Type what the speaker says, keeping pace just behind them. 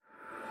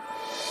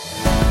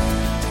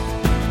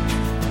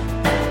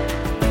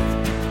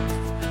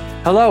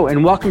Hello,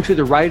 and welcome to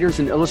the Writers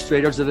and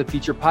Illustrators of the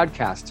Future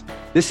podcast.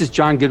 This is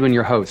John Goodwin,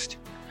 your host.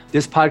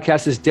 This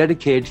podcast is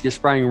dedicated to the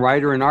aspiring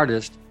writer and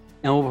artist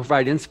and will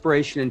provide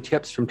inspiration and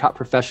tips from top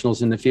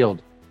professionals in the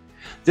field.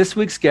 This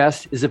week's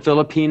guest is a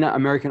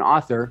Filipina-American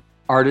author,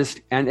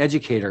 artist, and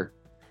educator.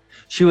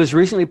 She was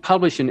recently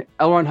published in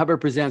L. Ron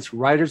Hubbard Presents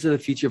Writers of the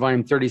Future,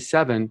 Volume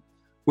 37,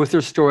 with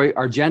her story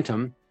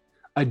Argentum,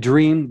 a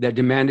dream that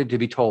demanded to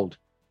be told.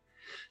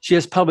 She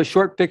has published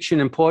short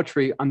fiction and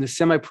poetry on the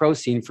semi-pro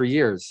scene for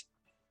years.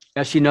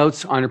 As she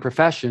notes on her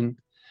profession,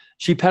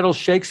 she peddles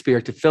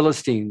Shakespeare to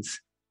Philistines,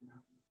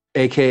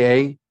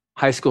 aka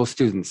high school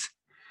students.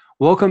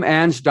 Welcome,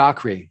 Ange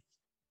Dockery.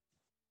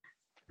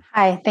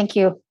 Hi, thank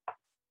you.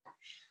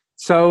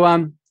 So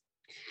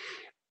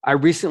I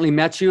recently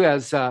met you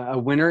as a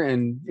winner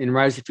in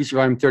Rise of the Future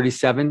Volume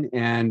 37,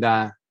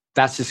 and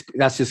that's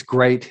just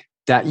great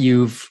that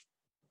you've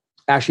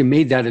actually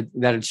made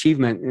that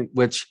achievement,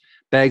 which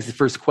begs the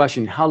first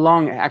question. How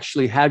long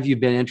actually have you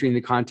been entering the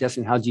contest,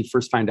 and how did you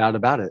first find out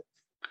about it?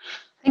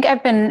 I think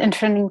I've been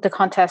entering the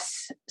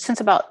contest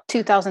since about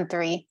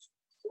 2003.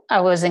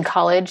 I was in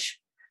college.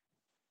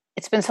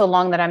 It's been so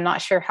long that I'm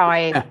not sure how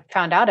I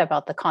found out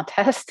about the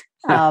contest.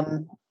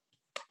 I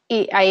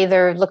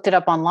either looked it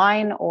up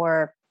online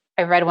or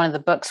I read one of the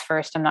books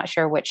first. I'm not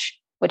sure which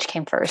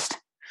came first.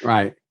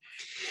 Right.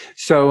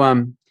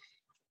 So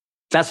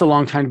that's a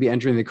long time to be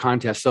entering the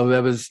contest. So do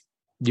you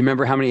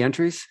remember how many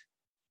entries?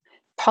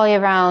 Probably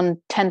around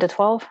 10 to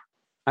 12.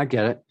 I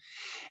get it.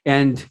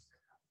 And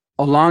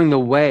along the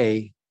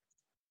way,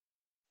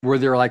 were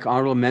there like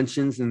honorable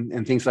mentions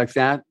and things like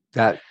that?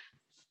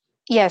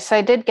 Yes,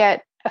 I did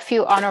get a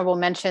few honorable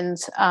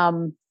mentions.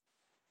 I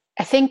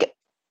think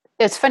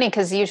it's funny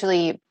because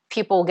usually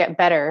people get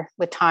better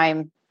with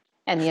time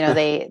and,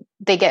 they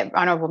get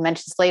honorable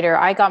mentions later.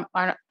 I got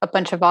a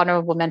bunch of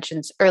honorable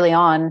mentions early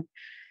on.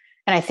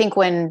 And I think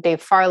when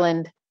Dave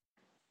Farland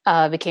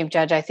became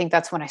judge, I think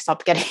that's when I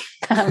stopped getting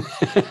them.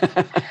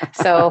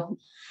 So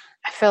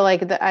I feel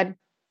like I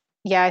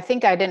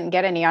think I didn't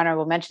get any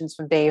honorable mentions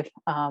from Dave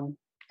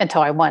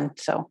until I won.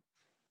 So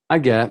I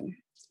get it.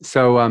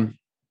 So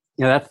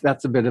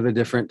that's a bit of a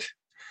different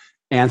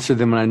answer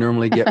than when I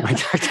normally get my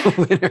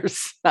title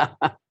winners.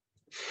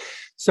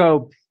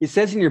 So it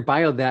says in your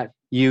bio that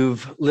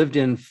you've lived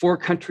in 4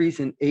 countries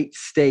and 8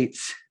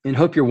 states, and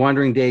hope your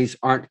wandering days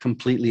aren't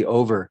completely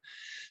over.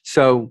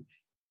 So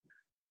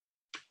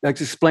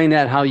let's explain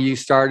that, how you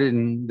started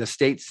in the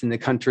states and the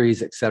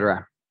countries, et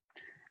cetera.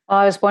 Well,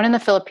 I was born in the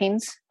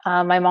Philippines.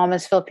 My mom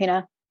is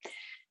Filipina,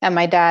 and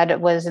my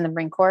dad was in the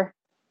Marine Corps.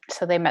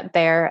 So they met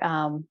there.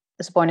 I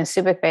was born in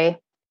Subic Bay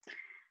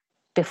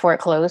before it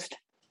closed,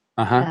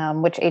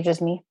 which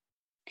ages me.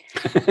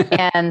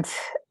 And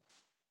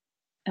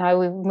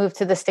we moved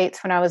to the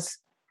States when I was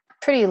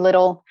pretty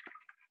little.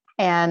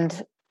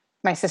 And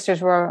my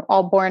sisters were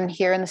all born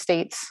here in the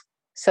States.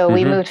 So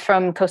we moved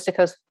from coast to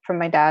coast from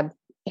my dad,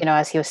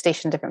 as he was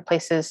stationed different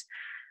places.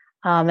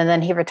 And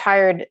then he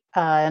retired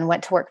and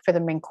went to work for the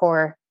Marine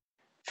Corps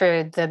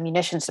for the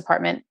munitions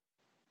department.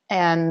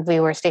 And we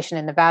were stationed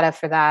in Nevada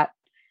for that.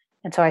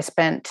 And so I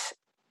spent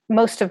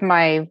most of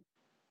my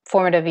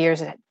formative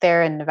years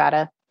there in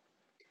Nevada.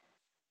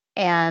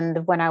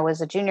 And when I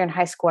was a junior in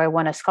high school, I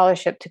won a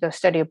scholarship to go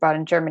study abroad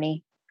in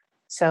Germany.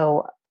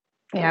 So,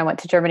 I went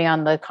to Germany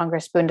on the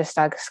Congress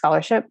Bundestag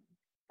scholarship,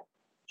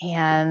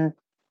 and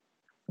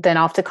then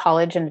off to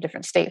college in a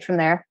different state from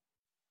there.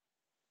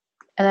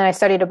 And then I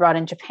studied abroad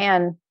in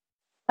Japan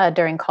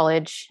during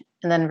college,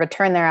 and then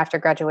returned there after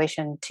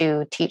graduation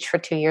to teach for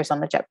 2 years on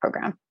the JET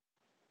program.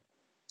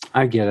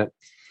 I get it.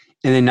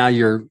 And then now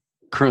you're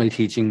currently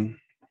teaching.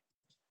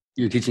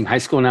 You're teaching high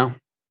school now?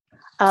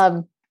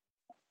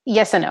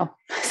 Yes and no.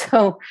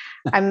 So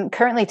I'm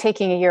currently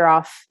taking a year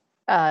off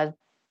to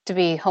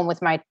be home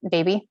with my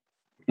baby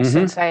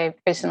since I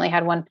recently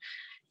had one.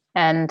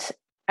 And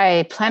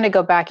I plan to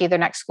go back either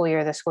next school year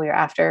or the school year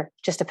after,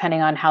 just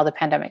depending on how the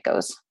pandemic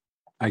goes.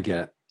 I get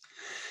it.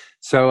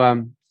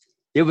 So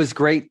it was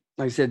great,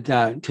 like I said,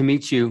 to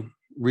meet you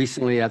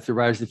recently at the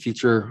Rise of the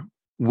Future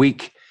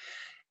week.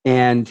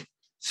 And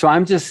so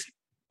I'm just,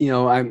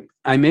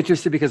 I'm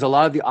interested because a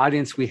lot of the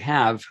audience we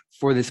have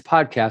for this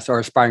podcast are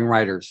aspiring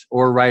writers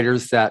or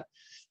writers that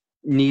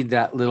need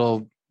that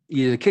little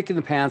either the kick in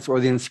the pants or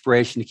the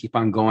inspiration to keep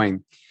on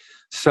going.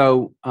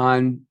 So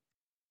when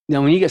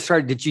you get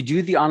started, did you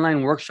do the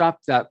online workshop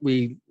that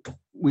we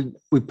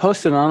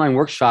posted an online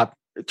workshop?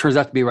 It turns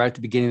out to be right at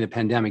the beginning of the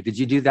pandemic. Did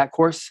you do that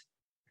course?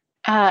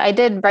 I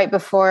did right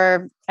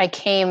before I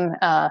came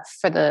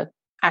for the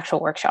actual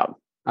workshop.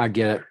 I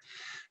get it.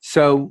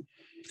 So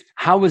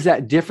how was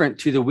that different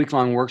to the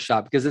week-long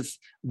workshop? Because it's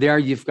there,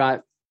 you've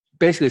got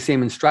basically the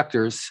same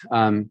instructors,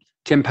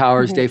 Tim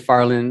Powers, Dave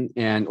Farland,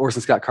 and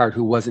Orson Scott Card,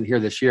 who wasn't here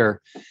this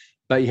year.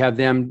 But you have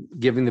them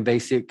giving the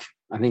basic,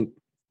 I think,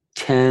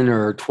 10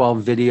 or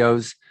 12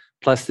 videos,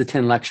 plus the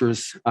 10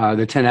 lectures,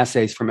 the 10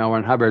 essays from L.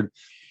 Ron Hubbard.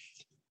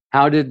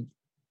 How did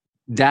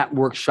that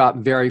workshop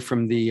vary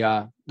from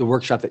the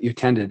workshop that you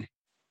attended?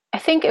 I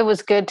think it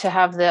was good to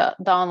have the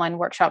online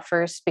workshop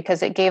first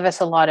because it gave us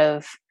a lot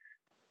of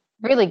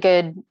really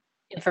good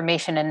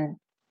information and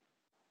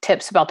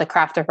tips about the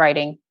craft of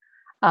writing.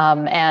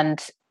 And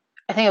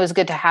I think it was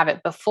good to have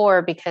it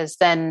before, because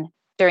then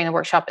during the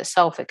workshop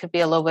itself, it could be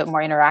a little bit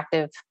more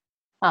interactive,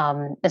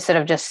 instead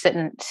of just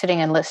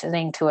sitting and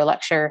listening to a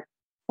lecture,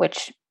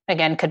 which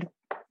again could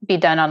be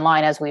done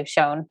online, as we've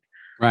shown.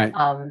 Right.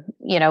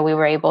 We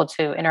were able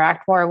to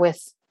interact more with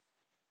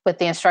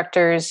the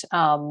instructors.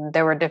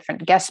 There were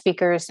different guest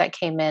speakers that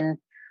came in.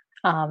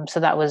 So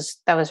that was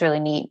really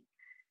neat.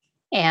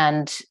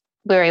 And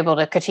we were able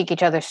to critique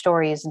each other's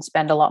stories and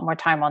spend a lot more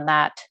time on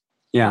that.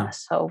 Yeah.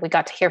 So we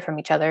got to hear from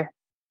each other.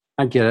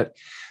 I get it.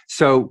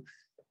 So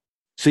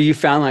you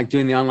found like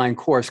doing the online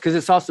course, because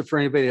it's also for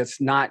anybody that's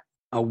not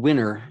a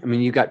winner. I mean,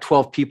 you got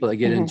 12 people that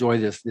get to enjoy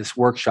this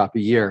workshop a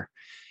year.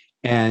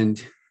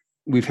 And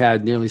we've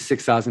had nearly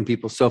 6,000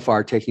 people so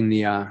far taking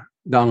the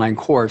online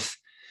course.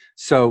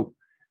 So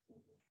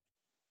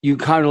you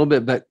comment a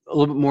little bit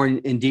more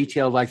in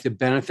detail, like the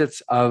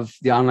benefits of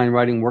the online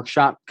writing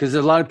workshop, because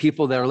there's a lot of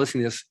people that are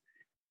listening to this.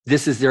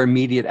 This is their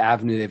immediate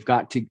avenue. They've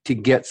got to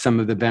get some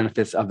of the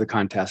benefits of the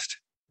contest.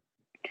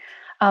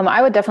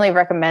 I would definitely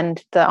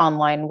recommend the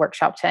online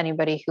workshop to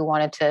anybody who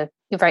wanted to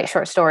write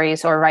short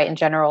stories or write in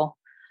general.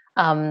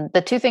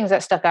 The two things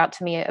that stuck out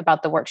to me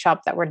about the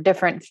workshop that were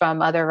different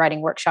from other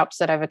writing workshops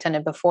that I've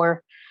attended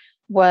before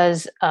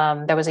was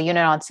there was a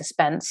unit on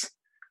suspense,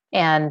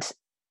 and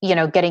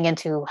getting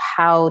into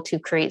how to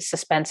create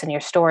suspense in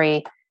your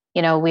story.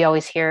 We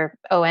always hear,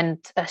 end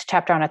a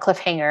chapter on a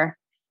cliffhanger,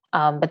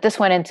 but this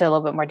went into a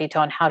little bit more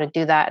detail on how to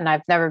do that. And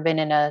I've never been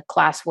in a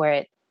class where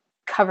it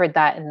covered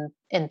that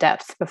in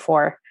depth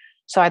before,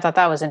 so I thought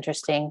that was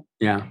interesting.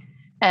 Yeah.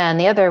 And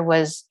the other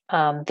was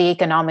the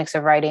economics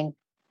of writing,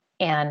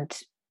 and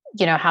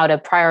how to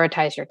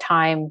prioritize your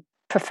time,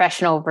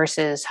 professional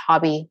versus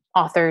hobby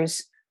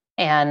authors.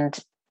 And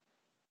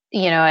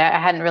I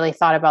hadn't really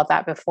thought about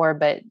that before,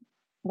 but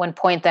one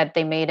point that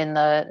they made in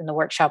the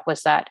workshop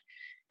was that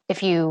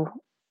if you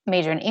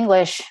major in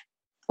English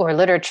or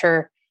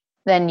literature,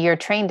 then you're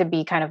trained to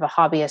be kind of a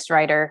hobbyist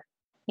writer,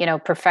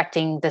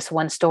 perfecting this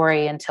one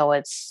story until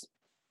it's,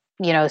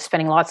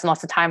 spending lots and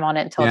lots of time on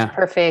it until it's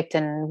perfect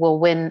and will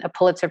win a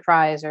Pulitzer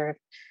Prize or,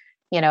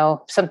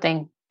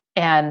 something.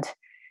 And,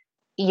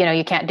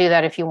 you can't do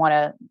that if you want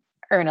to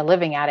earn a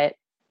living at it.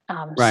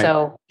 Right.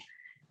 So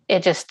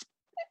it just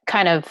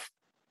kind of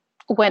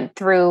went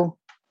through,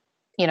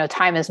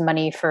 time is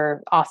money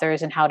for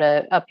authors and how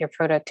to up your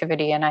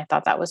productivity. And I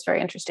thought that was very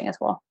interesting as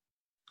well.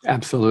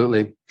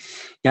 Absolutely.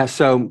 Yeah.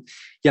 So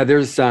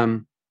there's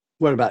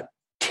about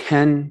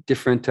 10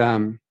 different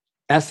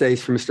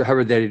essays from Mr.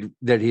 Hubbard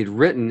that he had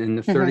written in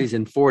the 30s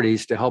and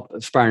 40s to help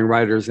aspiring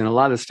writers, and a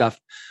lot of stuff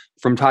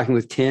from talking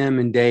with Tim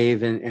and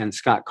Dave and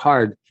Scott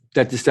Card,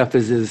 that the stuff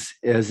is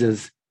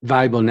as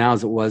valuable now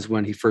as it was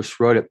when he first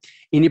wrote it.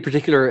 Any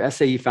particular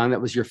essay you found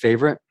that was your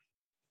favorite?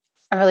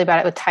 I'm really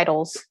bad with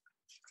titles,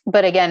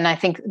 but again, I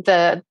think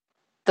the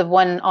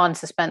one on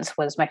suspense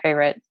was my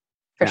favorite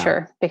for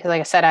sure, because like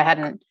I said, I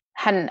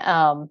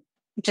hadn't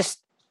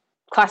just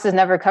classes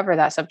never cover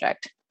that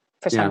subject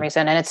for some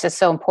reason, and it's just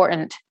so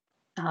important.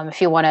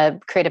 If you want to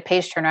create a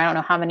page turner, I don't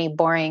know how many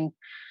boring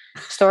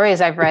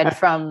stories I've read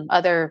from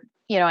other,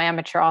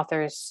 amateur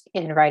authors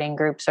in writing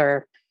groups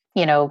or,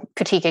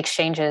 critique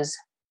exchanges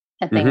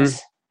and things.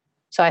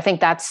 So I think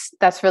that's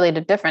really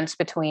the difference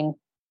between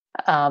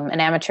an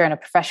amateur and a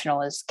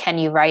professional is, can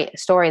you write a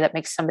story that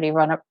makes somebody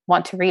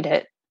want to read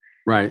it?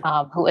 Right.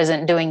 Who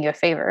isn't doing you a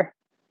favor.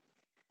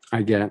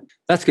 I get it.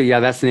 That's good.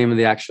 Yeah. That's the name of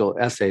the actual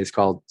essay. It's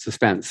called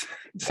Suspense.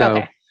 So,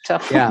 okay. So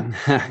yeah,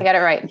 I got it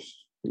right.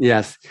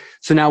 Yes.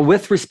 So now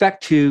with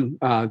respect to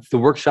the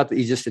workshop that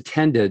you just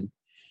attended,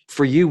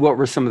 for you, what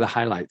were some of the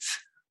highlights?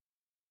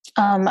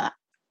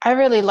 I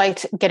really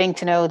liked getting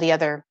to know the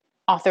other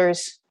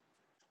authors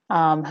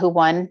who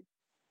won,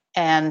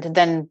 and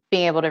then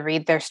being able to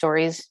read their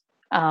stories.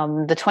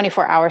 The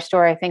 24-hour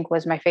story, I think,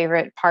 was my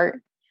favorite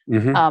part.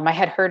 I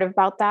had heard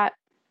about that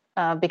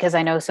because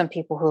I know some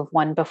people who have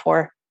won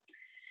before.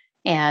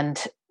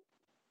 And,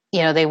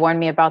 they warned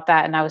me about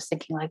that. And I was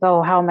thinking like,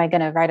 oh, how am I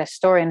going to write a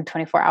story in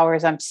 24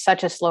 hours? I'm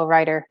such a slow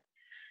writer.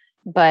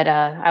 But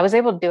I was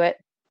able to do it.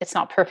 It's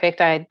not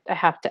perfect. I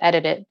have to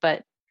edit it.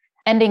 But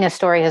ending a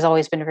story has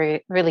always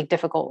been really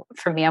difficult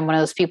for me. I'm one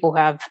of those people who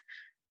have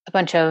a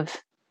bunch of,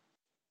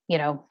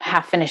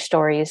 half-finished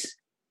stories.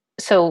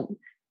 So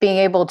being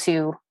able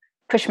to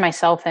push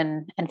myself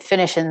and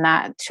finish in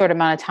that short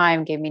amount of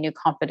time gave me new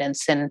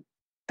confidence in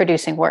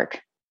producing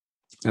work.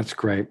 That's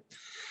great.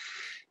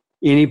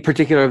 Any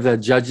particular of the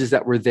judges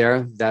that were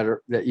there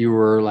that you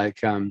were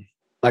like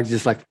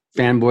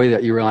fanboy,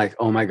 that you were like,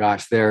 oh my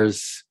gosh,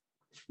 there's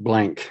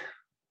blank?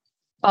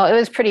 Well, it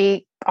was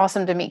pretty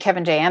awesome to meet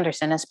Kevin J.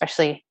 Anderson,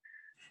 especially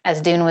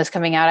as Dune was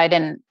coming out. I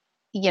didn't,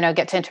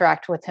 get to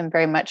interact with him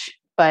very much,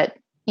 but,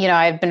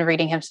 I've been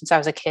reading him since I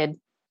was a kid.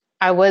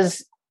 I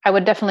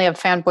would definitely have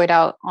fanboyed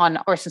out on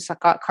Orson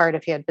Scott Card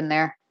if he had been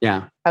there.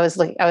 Yeah. I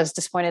was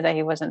disappointed that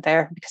he wasn't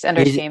there, because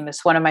Ender's Game is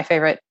one of my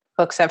favorite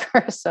books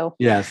ever. So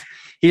yes,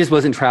 he just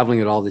wasn't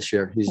traveling at all this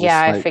year. He's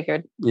I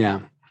figured.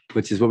 Yeah.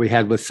 which is what we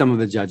had with some of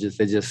the judges.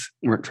 They just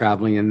weren't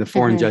traveling, and the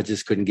foreign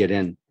judges couldn't get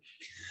in.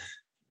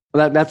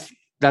 Well,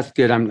 that's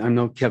good. I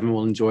know Kevin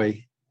will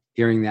enjoy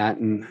hearing that,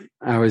 and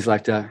I always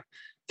like to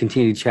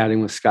continue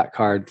chatting with Scott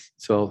Card,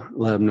 so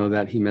let him know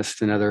that he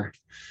missed another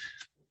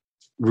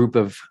group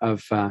of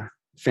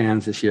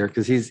fans this year,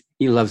 because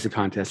he loves the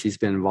contest. He's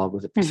been involved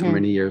with it for so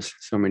many years.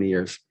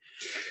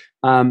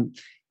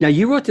 Now,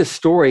 you wrote this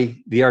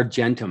story, The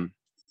Argentum,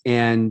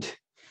 and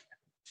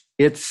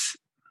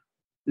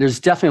there's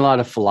definitely a lot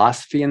of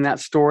philosophy in that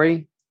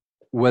story,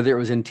 whether it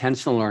was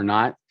intentional or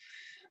not.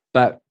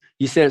 But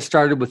you said it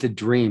started with a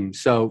dream.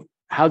 So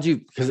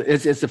because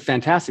it's a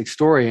fantastic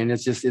story, and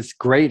it's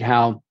great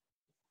how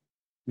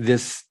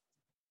this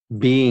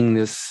being,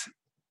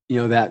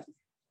 that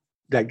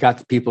got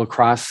the people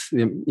across,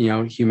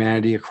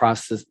 humanity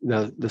across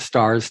the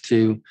stars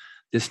to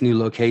this new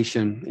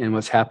location and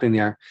what's happening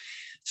there.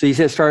 So you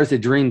said it started as a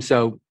dream.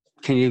 So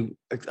can you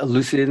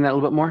elucidate on that a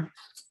little bit more?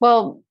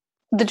 Well,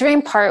 the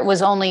dream part was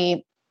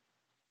the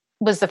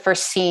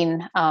first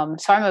scene. So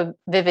I'm a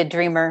vivid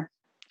dreamer.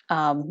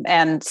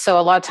 And so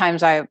a lot of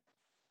times I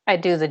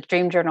do the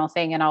dream journal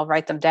thing, and I'll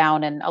write them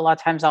down. And a lot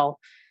of times I'll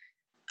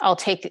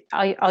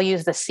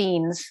use the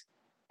scenes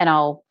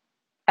and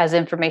as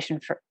information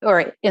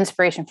or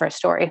inspiration for a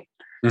story.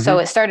 So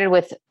it started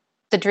with,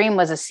 the dream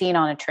was a scene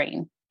on a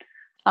train.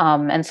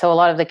 And so a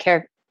lot of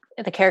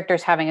the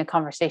characters having a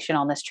conversation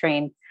on this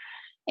train.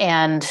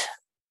 And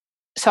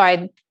so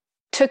I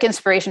took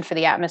inspiration for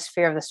the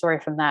atmosphere of the story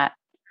from that.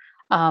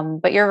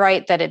 But you're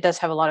right that it does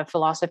have a lot of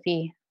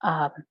philosophy.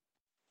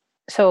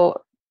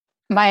 So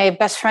my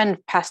best friend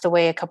passed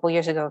away a couple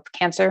years ago of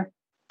cancer.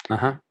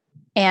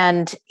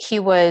 And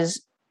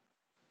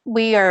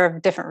we are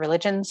of different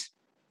religions.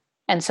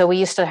 And so we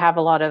used to have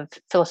a lot of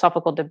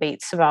philosophical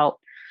debates about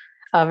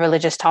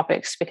religious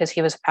topics, because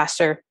he was a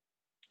pastor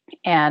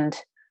and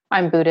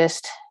I'm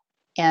Buddhist.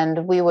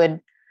 And we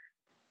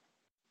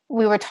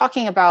were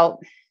talking about,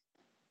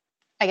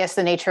 I guess,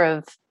 the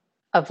nature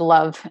of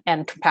love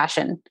and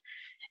compassion.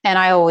 And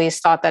I always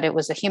thought that it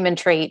was a human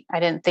trait. I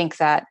didn't think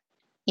that,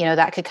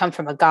 that could come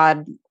from a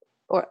God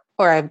or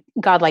a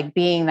godlike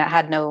being that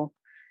had no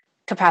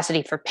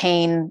capacity for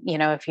pain.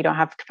 If you don't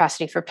have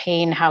capacity for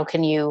pain, how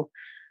can you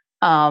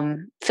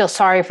feel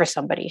sorry for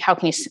somebody? How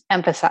can you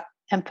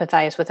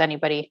empathize with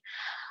anybody?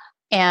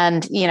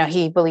 And,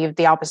 he believed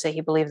the opposite.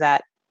 He believed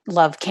that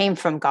love came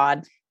from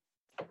God.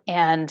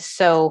 And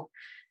so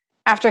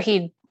after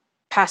he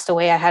passed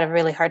away, I had a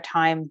really hard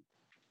time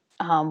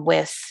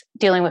with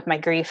dealing with my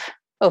grief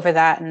over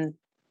that, and,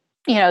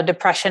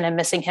 depression and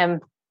missing him.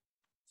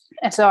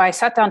 And so I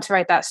sat down to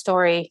write that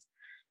story,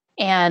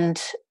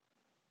 and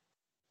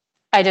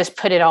I just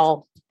put it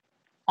all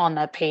on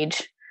that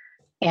page.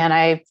 And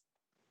I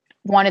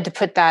wanted to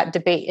put that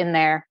debate in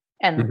there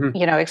and,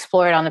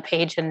 explore it on the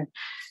page. And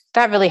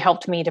that really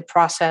helped me to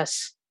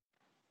process,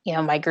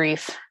 my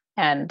grief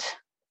and,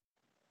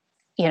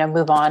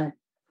 move on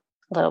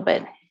a little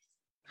bit.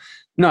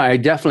 No,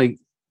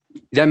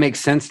 that makes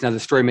sense now. The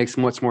story makes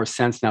much more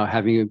sense now,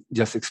 having you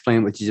just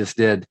explained what you just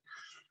did.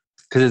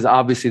 Because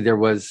obviously there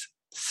was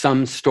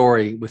some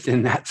story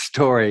within that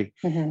story,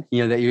 that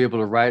you're able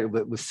to write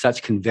with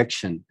such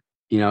conviction.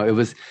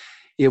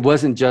 It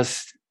wasn't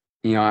just,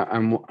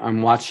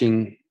 I'm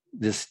watching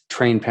this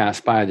train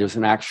pass by. There's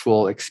an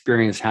actual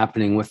experience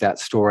happening with that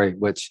story,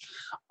 which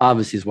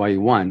obviously is why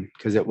you won,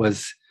 because it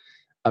was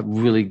a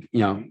really,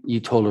 you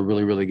told a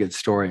really, really good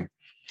story.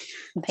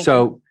 Thank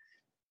you.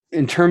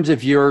 In terms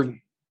of your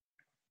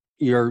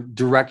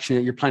direction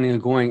that you're planning on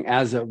going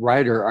as a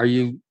writer, are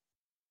you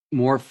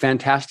more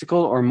fantastical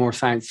or more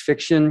science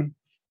fiction?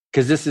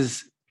 Because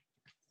this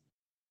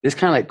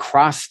kind of like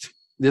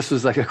this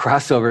was like a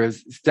crossover.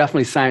 It's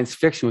definitely science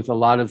fiction with a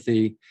lot of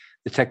the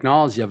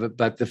technology of it,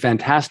 but the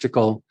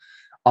fantastical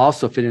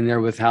also fit in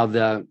there with how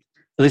at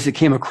least it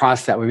came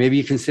across that way. Maybe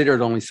you consider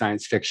it only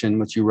science fiction,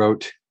 what you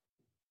wrote.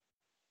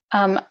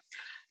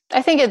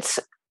 I think it's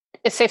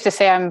safe to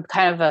say I'm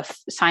kind of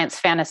a science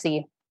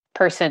fantasy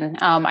person.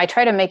 I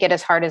try to make it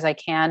as hard as I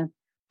can,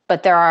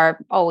 but there are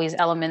always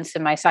elements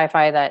in my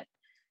sci-fi that,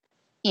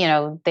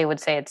 they would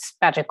say it's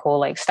magical,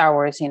 like Star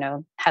Wars,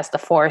 has the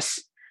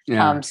Force.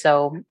 Yeah.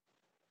 So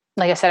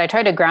like I said, I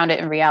try to ground it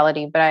in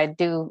reality, but I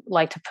do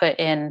like to put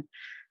in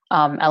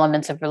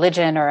elements of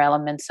religion or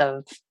elements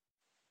of,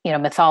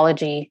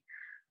 mythology.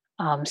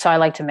 So I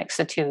like to mix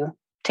the two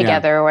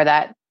together, or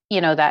that,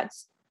 that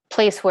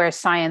place where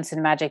science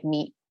and magic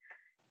meet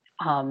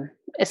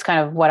is kind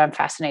of what I'm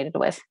fascinated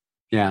with.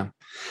 Yeah.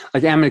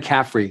 Like Anne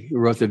McCaffrey, who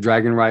wrote the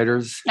Dragon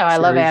Riders. Oh, I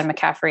love Anne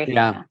McCaffrey.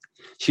 Yeah.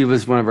 She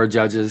was one of our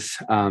judges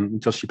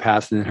until she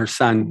passed, and then her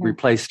son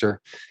replaced her,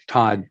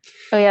 Todd.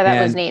 Oh, yeah,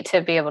 that was neat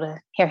to be able to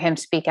hear him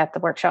speak at the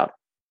workshop.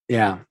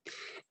 Yeah.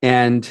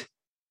 And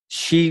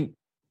she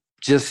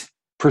just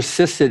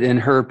persisted in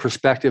her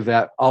perspective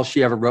that all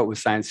she ever wrote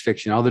was science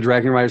fiction. All the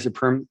Dragon Riders at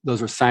Perm,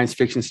 those were science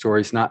fiction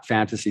stories, not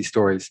fantasy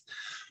stories.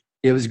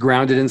 It was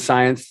grounded in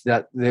science,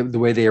 the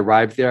way they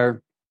arrived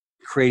there,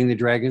 creating the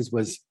dragons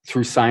was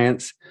through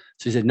science.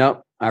 So she said,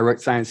 nope, I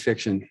wrote science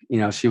fiction.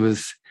 She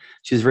was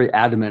very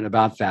adamant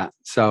about that.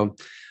 So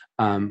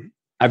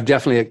I've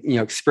definitely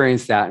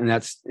experienced that, and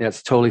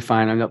that's totally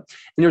fine. And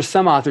there's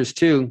some authors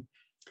too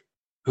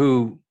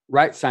who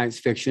write science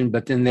fiction,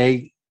 but then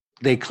they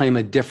claim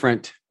a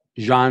different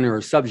genre or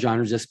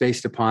subgenre just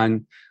based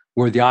upon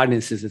where the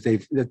audience is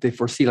that they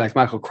foresee. Like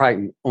Michael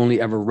Crichton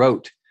only ever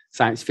wrote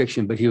science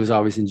fiction, but he was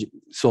always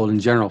sold in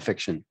general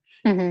fiction,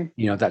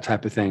 that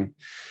type of thing.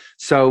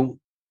 So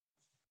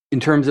in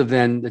terms of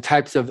then the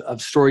types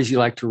of stories you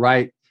like to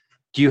write,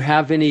 do you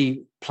have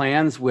any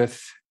plans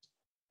with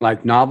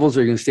like novels,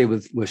 or are you going to stay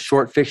with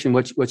short fiction?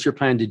 What's your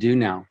plan to do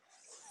now?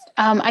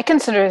 I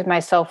consider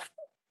myself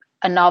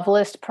a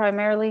novelist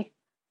primarily.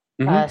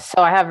 So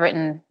I have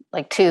written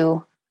like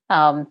 2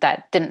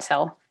 that didn't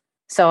sell.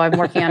 So I'm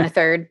working on a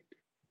third.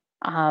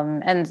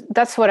 And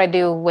that's what I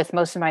do with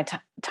most of my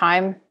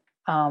time,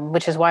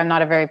 which is why I'm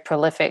not a very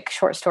prolific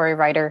short story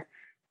writer.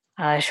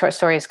 Short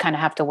stories kind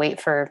of have to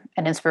wait for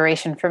an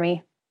inspiration for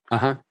me.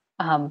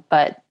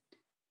 But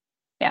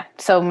yeah,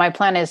 so my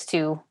plan is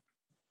to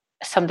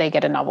someday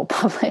get a novel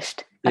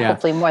published,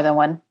 hopefully more than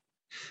one.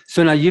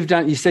 So now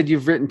you said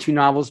you've written 2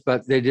 novels,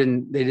 but they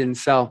didn't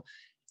sell.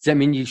 Does that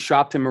mean you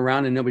shopped them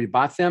around and nobody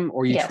bought them,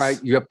 or you tried?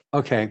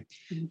 Okay.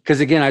 Because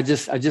again, I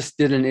just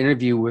did an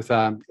interview with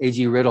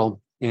A.G.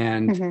 Riddle,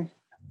 and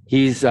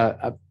he's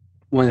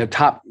one of the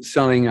top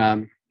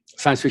selling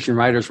science fiction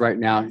writers right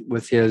now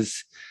with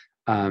his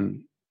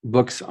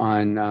books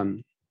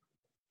on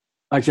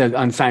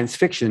on science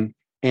fiction.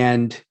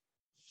 And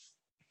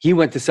he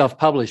went to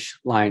self-publish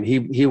line.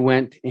 He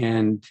went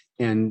and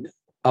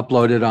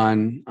uploaded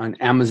on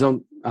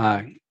Amazon,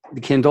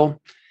 the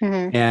Kindle,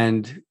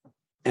 and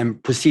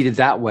proceeded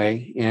that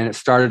way. And it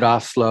started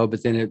off slow,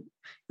 but then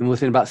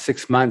within about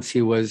 6 months,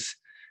 he was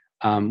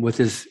with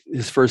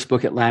his first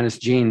book, Atlantis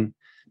Gene,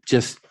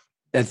 just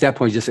at that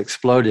point just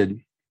exploded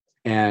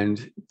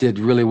and did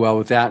really well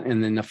with that.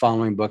 And then the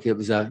following book, it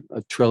was a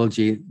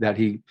trilogy that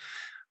he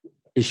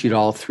issued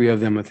all 3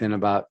 of them within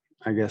about,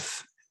 I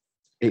guess,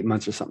 8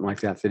 months or something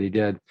like that he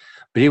did.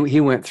 But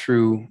he went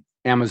through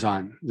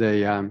Amazon,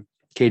 the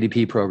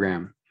KDP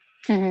program.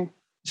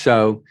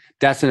 So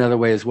that's another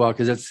way as well,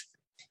 because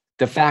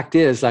the fact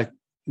is, like,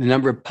 the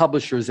number of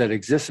publishers that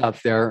exist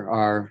out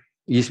there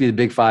used to be the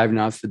big 5,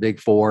 now it's the big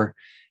 4.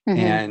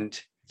 And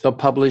they'll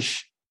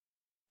publish,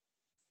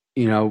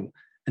 in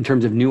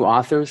terms of new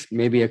authors,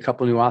 maybe a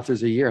couple new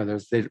authors a year.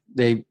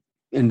 They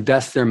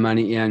invest their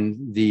money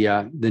in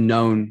the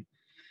known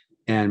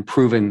and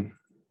proven,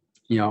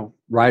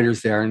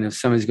 writers there. And if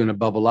somebody's going to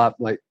bubble up,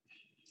 like,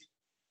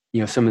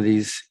 some of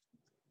these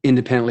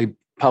independently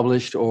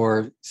published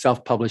or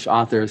self-published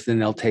authors, then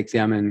they'll take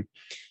them and,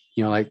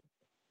 like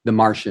The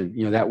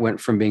Martian, that went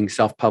from being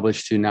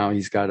self-published to now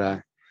he's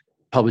got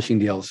publishing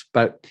deals.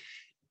 But I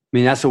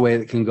mean, that's a way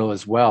that can go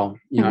as well.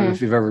 I don't know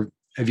if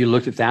have you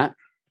looked at that?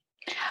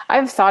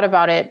 I've thought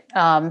about it.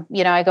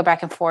 I go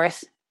back and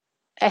forth.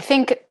 I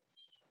think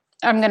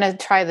I'm going to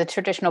try the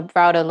traditional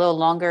route a little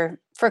longer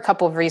for a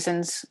couple of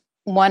reasons.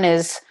 One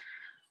is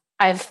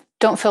I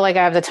don't feel like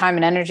I have the time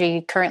and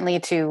energy currently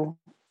to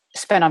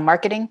spend on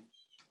marketing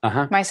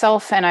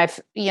myself. And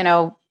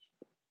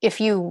if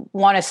you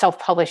want to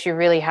self-publish, you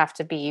really have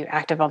to be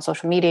active on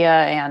social media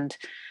and,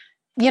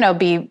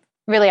 be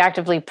really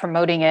actively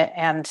promoting it.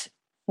 And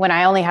when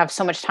I only have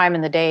so much time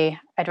in the day,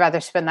 I'd rather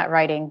spend that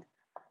writing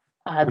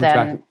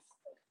than,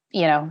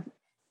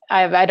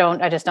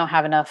 I just don't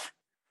have enough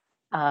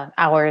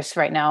hours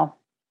right now.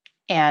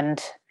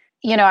 And,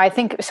 I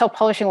think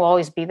self-publishing will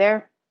always be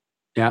there.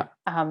 Yeah.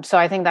 So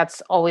I think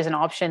that's always an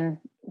option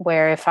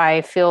where if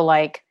I feel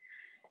like,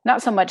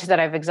 not so much that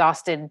I've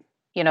exhausted,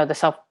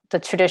 the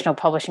traditional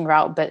publishing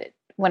route, but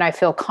when I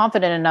feel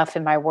confident enough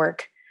in my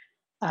work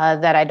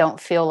that I don't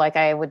feel like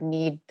I would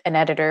need an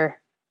editor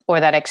or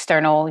that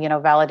external,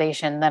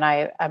 validation, then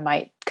I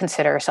might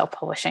consider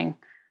self-publishing.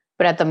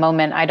 But at the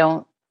moment, I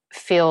don't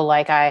feel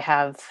like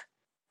that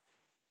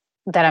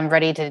I'm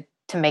ready to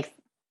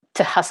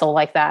hustle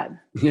like that.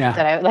 Yeah.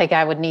 That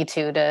I would need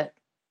to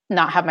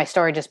not have my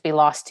story just be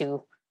lost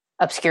to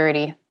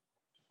obscurity.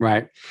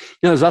 Right.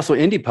 There's also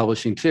indie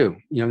publishing too,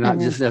 not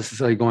just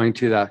necessarily going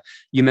to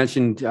you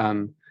mentioned,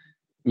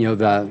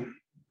 the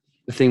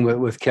thing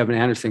with Kevin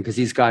Anderson, because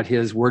he's got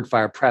his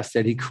Wordfire Press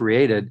that he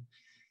created.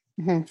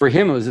 For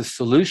him, it was a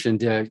solution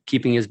to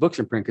keeping his books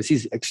in print because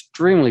he's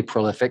extremely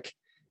prolific.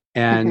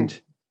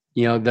 And,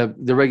 the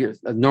regular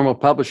normal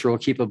publisher will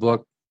keep a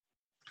book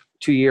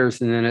 2 years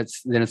and then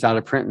it's out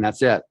of print and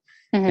that's it.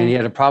 And he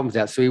had a problem with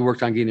that. So he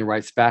worked on getting the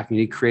rights back and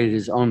he created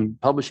his own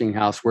publishing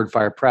house,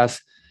 Wordfire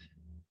Press,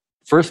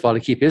 first of all, to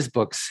keep his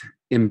books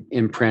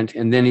in print.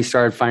 And then he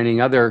started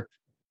finding other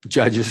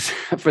judges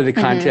for the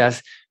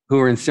contest who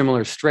were in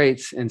similar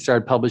straits and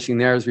started publishing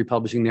theirs,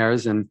 republishing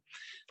theirs. And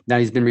now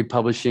he's been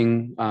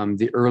republishing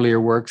the earlier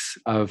works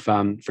of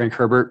Frank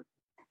Herbert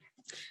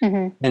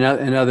and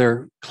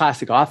other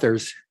classic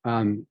authors,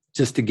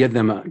 just to give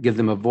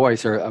them a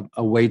voice or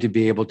a way to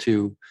be able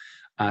to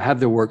have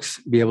their works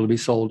be able to be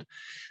sold.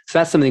 So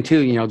that's something too,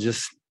 I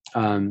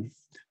don't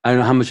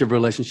know how much of a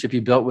relationship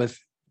you built with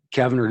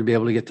Kevin or to be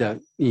able to get to,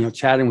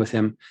 chatting with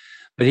him.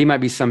 But he might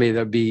be somebody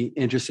that'd be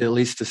interested at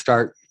least to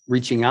start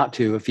reaching out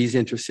to if he's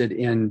interested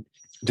in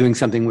doing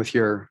something with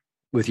your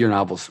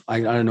novels. I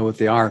don't know what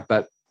they are,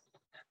 but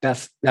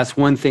that's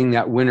one thing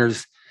that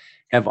winners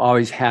have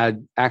always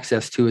had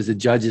access to, is the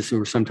judges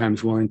who are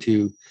sometimes willing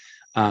to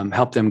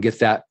help them get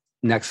that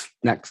next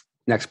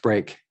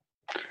break.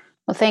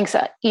 Well, thanks.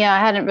 I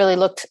hadn't really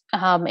looked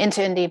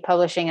into indie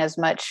publishing as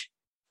much.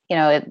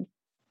 The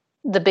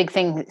big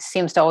thing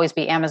seems to always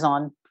be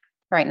Amazon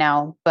right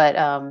now, but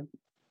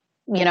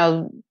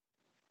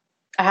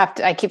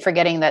I keep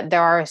forgetting that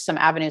there are some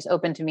avenues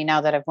open to me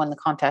now that I've won the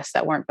contest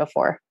that weren't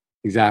before.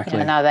 Exactly.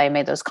 Now that I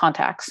made those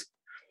contacts.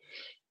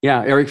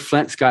 Yeah, Eric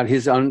Flint's got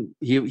his own.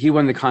 He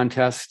won the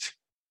contest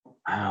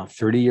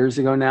 30 years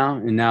ago now,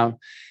 and now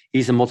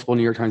he's a multiple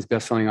New York Times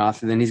bestselling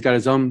author. Then he's got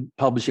his own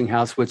publishing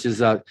house, which is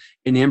an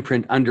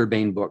imprint under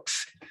Baen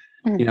Books.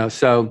 Mm-hmm.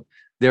 So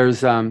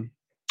there's, I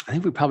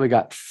think we probably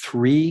got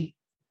 3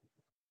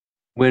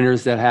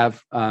 winners that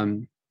have.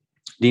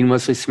 Dean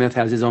Wesley Smith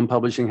has his own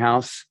publishing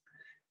house.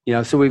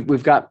 So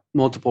we've got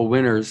multiple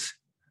winners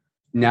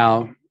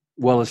now,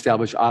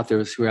 well-established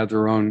authors who have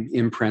their own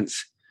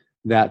imprints.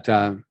 That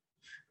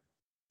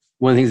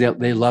one of the things that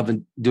they love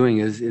doing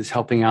is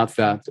helping out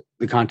the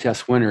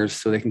contest winners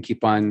so they can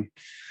keep on,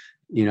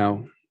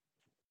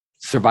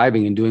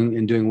 surviving and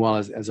doing well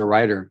as a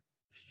writer.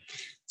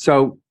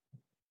 So,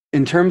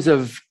 in terms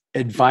of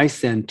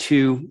advice then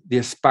to the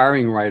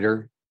aspiring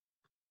writer,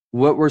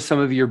 what were some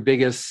of your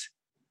biggest,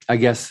 I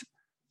guess,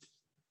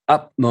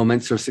 up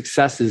moments or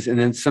successes, and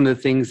then some of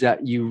the things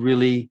that you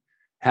really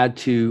had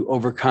to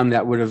overcome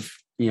that would have,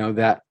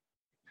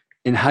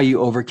 and how you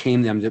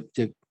overcame them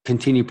to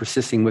continue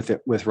persisting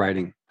with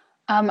writing?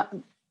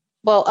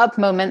 Well, up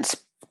moments,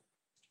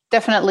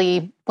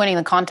 definitely winning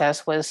the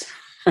contest was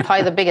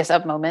probably the biggest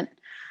up moment.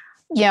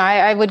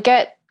 I would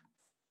get,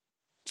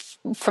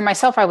 for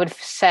myself, I would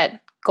set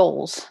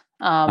goals.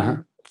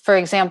 For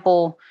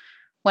example,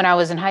 when I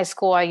was in high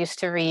school, I used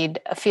to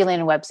read a feeling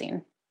and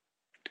webzine.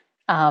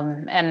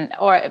 And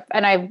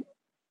I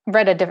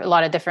read a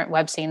lot of different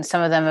web scenes.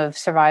 Some of them have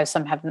survived,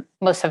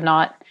 most have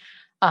not.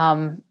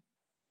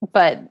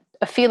 But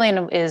a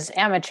feeling is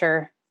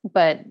amateur,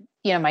 but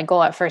my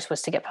goal at first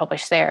was to get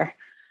published there.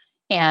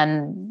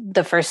 And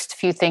the first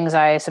few things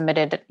I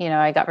submitted,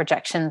 I got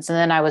rejections, and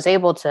then I was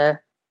able to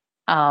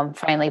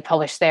finally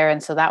publish there.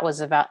 And so that was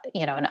about,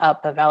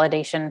 a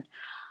validation.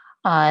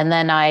 And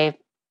then I,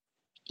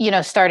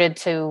 started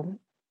to,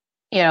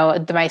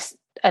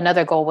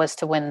 another goal was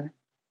to win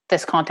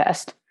this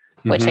contest,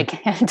 which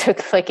again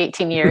took like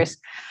 18 years.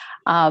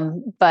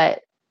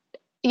 But,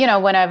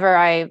 whenever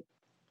I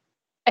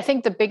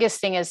think the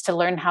biggest thing is to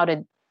learn how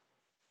to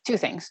two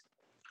things: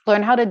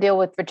 learn how to deal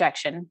with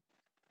rejection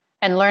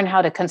and learn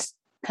how to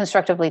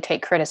constructively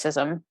take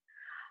criticism.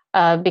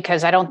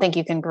 Because I don't think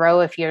you can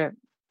grow if you're,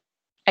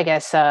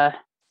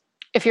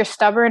 if you're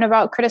stubborn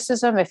about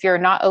criticism, if you're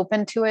not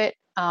open to it,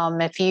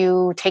 if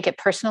you take it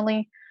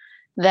personally,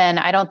 then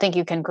I don't think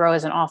you can grow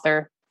as an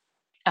author.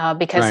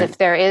 Because right. If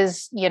there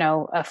is,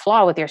 a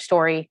flaw with your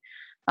story,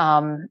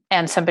 and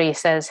somebody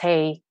says,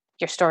 hey,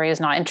 your story is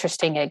not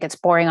interesting, it gets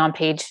boring on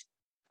page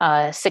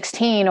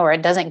 16, or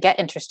it doesn't get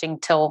interesting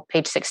till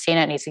page 16,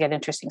 it needs to get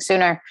interesting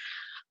sooner.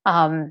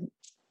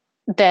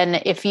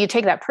 Then if you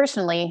take that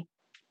personally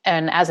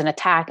and as an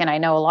attack, and I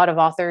know a lot of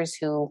authors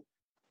who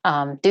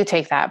do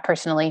take that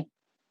personally,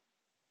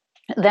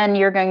 then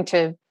you're going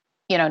to,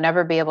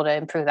 never be able to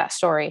improve that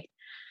story.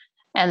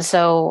 And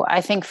so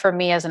I think for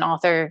me as an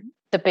author,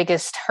 the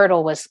biggest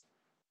hurdle was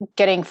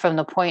getting from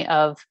the point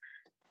of,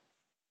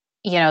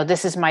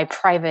 this is my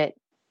private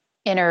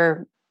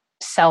inner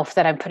self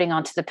that I'm putting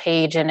onto the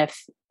page. And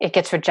if it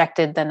gets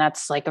rejected, then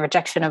that's like a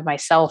rejection of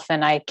myself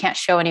and I can't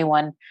show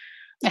anyone.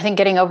 I think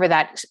getting over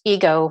that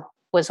ego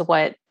was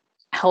what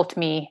helped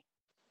me,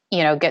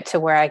 get to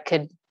where I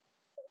could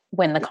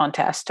win the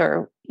contest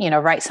or,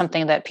 write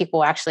something that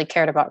people actually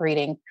cared about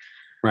reading.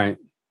 Right.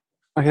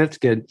 Okay, that's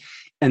good.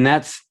 And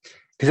that's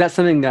because that's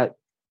something that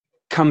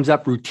comes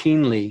up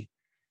routinely,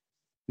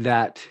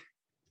 that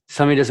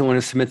somebody doesn't want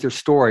to submit their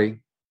story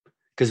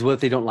because what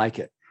if they don't like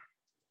it,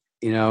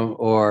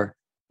 or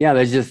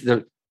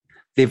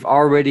they've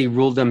already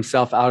ruled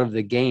themselves out of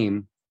the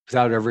game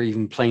without ever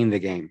even playing the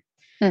game.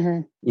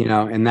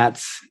 Mm-hmm. And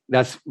that's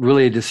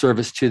really a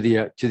disservice to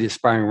the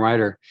aspiring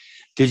writer.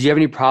 Did you have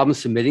any problems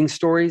submitting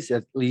stories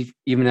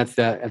even at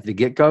the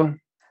get-go?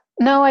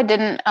 No, I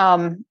didn't.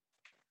 I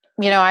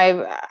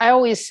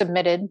always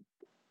submitted.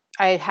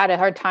 I had a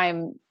hard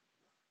time,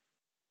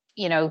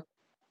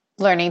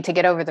 learning to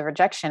get over the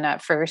rejection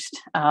at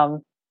first.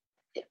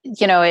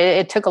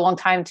 It took a long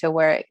time to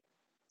where it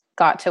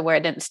got to where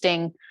it didn't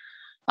sting.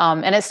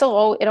 And it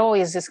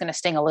always is going to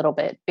sting a little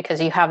bit because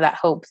you have that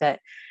hope that,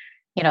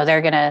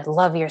 they're going to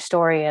love your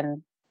story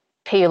and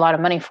pay you a lot of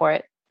money for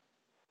it.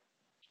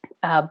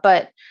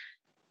 But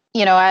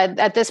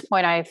at this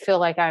point, I feel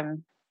like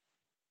I'm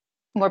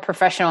more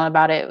professional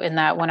about it in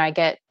that when I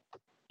get,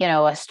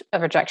 a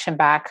rejection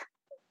back,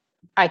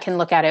 I can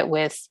look at it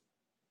with,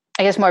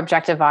 I guess, more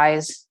objective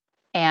eyes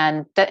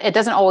And that it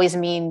doesn't always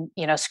mean,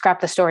 scrap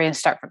the story and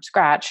start from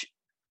scratch.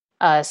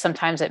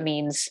 Sometimes it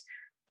means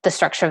the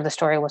structure of the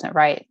story wasn't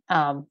right.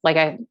 Like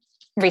I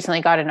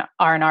recently got an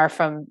R&R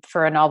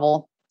for a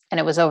novel, and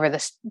it was over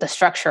the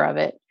structure of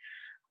it.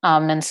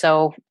 And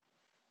so,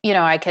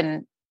 I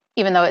can,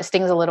 even though it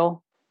stings a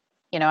little,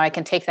 I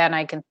can take that and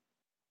I can,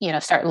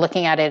 start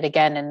looking at it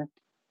again and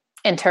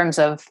in terms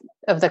of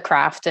the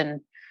craft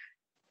and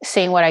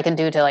seeing what I can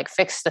do to like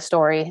fix the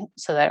story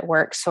so that it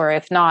works. Or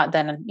if not,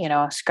 then,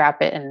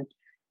 scrap it and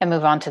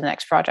move on to the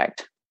next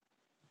project.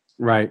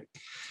 Right.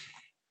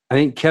 I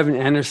think Kevin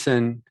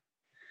Anderson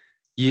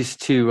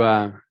used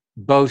to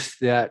boast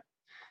that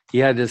he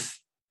had this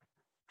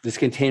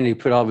container he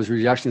put all of his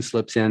rejection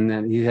slips in,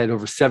 and he had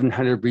over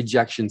 700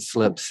 rejection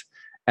slips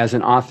as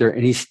an author,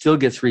 and he still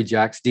gets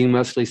rejects. Dean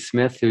Wesley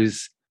Smith,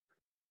 who's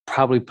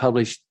probably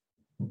published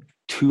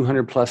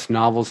 200 plus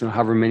novels and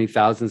however many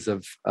thousands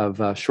of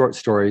short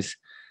stories,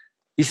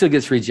 he still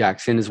gets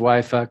rejects. And his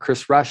wife,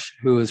 Chris Rush,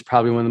 who is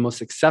probably one of the most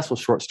successful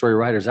short story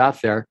writers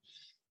out there,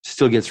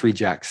 still gets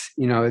rejects.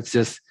 That's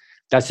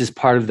just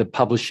part of the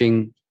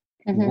publishing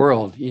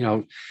world,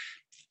 And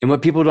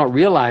what people don't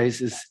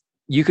realize is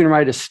you can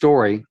write a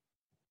story.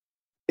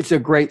 It's a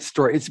great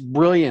story. It's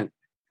brilliant.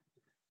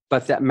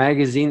 But that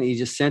magazine that you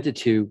just sent it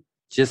to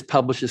just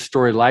published a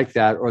story like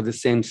that, or the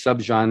same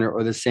subgenre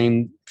or the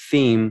same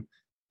theme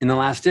in the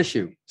last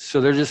issue.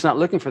 So they're just not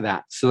looking for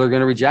that. So they're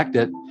going to reject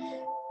it.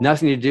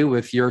 Nothing to do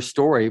with your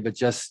story, but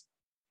just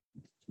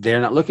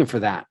they're not looking for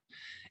that.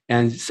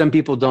 And some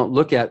people don't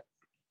look at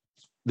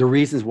the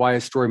reasons why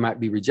a story might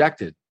be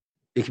rejected.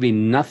 It could be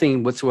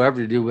nothing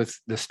whatsoever to do with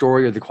the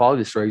story or the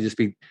quality of the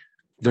story.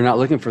 They're not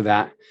looking for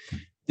that.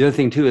 The other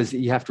thing too is that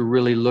you have to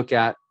really look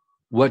at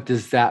what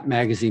does that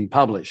magazine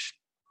publish.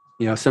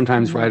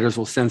 Sometimes writers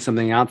will send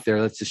something out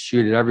there, let's just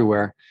shoot it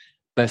everywhere,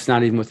 but it's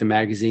not even what the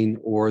magazine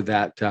or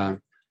that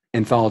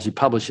anthology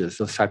publishes,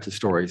 those types of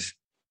stories.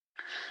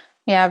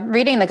 Yeah,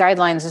 reading the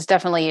guidelines is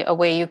definitely a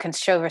way you can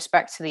show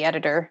respect to the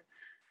editor.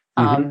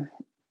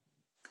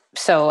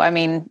 So, I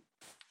mean,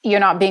 you're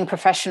not being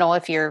professional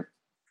if you're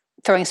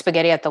throwing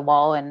spaghetti at the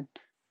wall and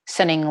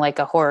sending like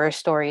a horror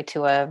story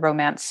to a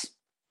romance,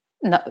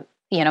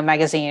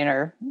 magazine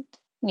or,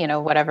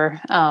 whatever.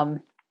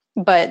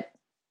 But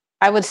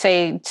I would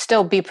say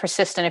still be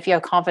persistent if you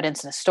have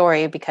confidence in a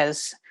story,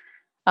 because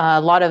a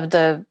lot of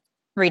the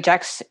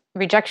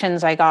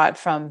rejections I got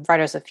from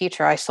Writers of the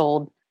Future, I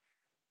sold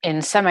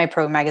in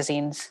semi-pro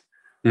magazines.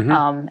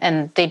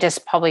 And they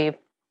just probably,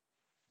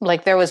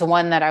 like there was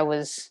one that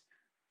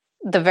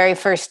the very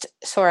first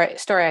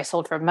story I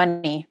sold for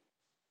money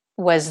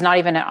was not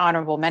even an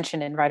honorable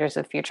mention in Writers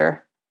of the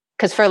Future.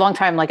 Because for a long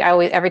time, like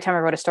every time I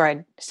wrote a story,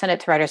 I'd send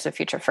it to Writers of the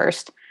Future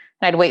first.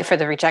 And I'd wait for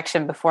the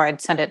rejection before I'd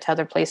send it to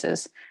other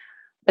places.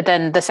 But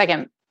then the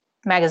second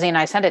magazine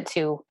I sent it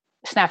to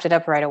snapped it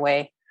up right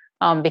away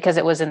because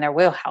it was in their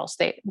wheelhouse.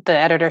 The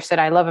editor said,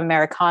 "I love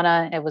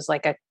Americana." It was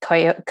like a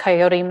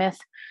coyote myth.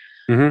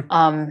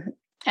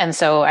 And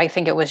so I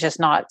think it was just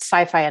not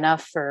sci-fi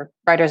enough for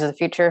Writers of the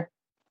Future,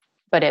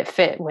 but it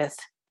fit with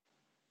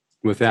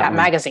that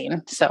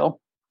magazine. So.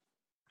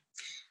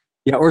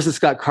 Yeah, Orson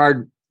Scott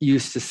Card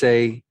used to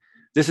say,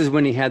 this is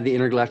when he had the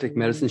Intergalactic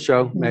Medicine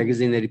Show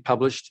magazine that he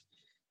published.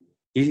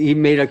 He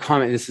made a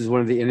comment. This is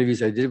one of the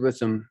interviews I did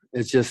with him.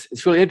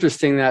 It's really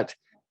interesting that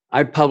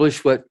I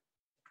publish what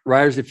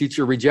Writers of the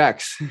Future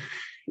rejects,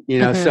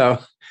 so,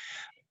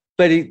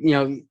 but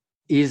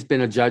he's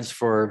been a judge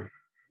for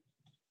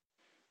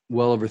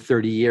well over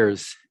 30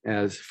 years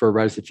for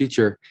Writers of the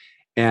Future,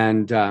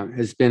 and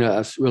has been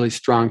a really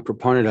strong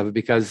proponent of it,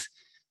 because,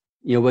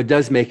 what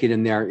does make it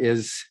in there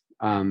is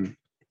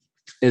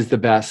the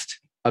best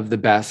of the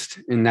best.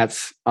 And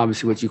that's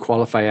obviously what you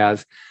qualify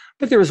as.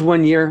 But there was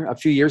one year, a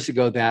few years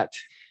ago, that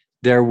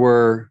there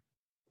were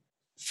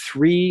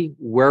 3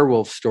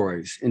 werewolf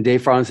stories. And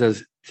Dave Farland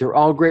says, they're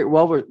all great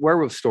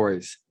werewolf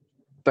stories,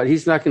 but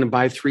he's not going to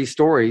buy 3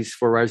 stories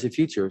for Rise of the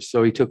Future.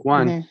 So he took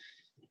one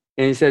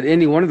and he said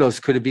any one of those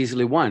could have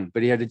easily won,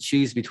 but he had to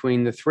choose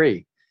between the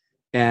 3.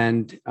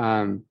 And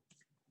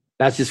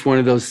that's just one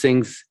of those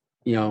things,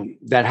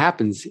 that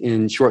happens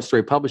in short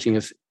story publishing,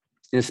 and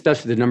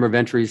especially the number of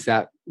entries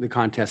that the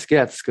contest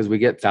gets, because we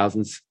get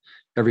thousands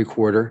every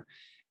quarter.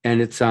 And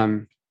it's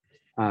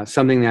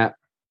something that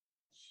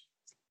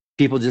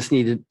people just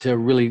need to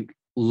really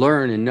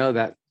learn and know,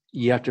 that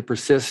you have to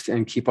persist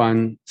and keep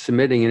on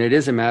submitting. And it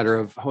is a matter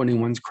of honing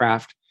one's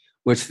craft,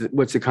 which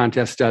the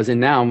contest does.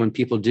 And now when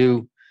people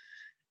do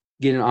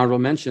get an honorable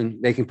mention,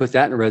 they can put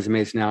that in their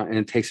resumes now, and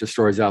it takes their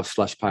stories out of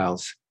slush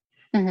piles.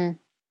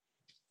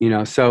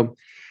 So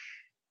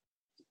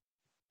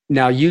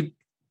now you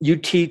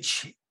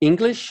teach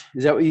English.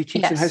 Is that what you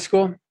teach in high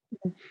school?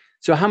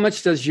 So how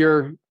much does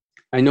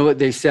I know what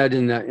they said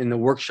in the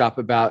workshop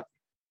about,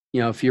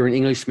 if you're an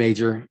English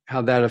major,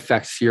 how that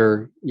affects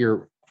your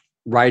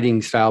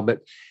writing style, but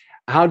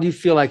how do you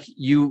feel like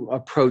you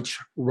approach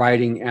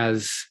writing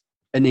as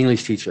an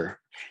English teacher?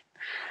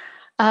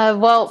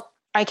 Well,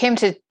 I came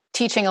to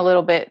teaching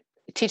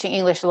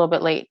English a little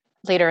bit late.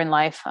 later in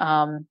life.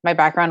 My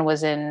background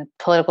was in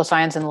political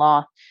science and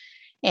law.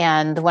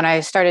 And when I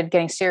started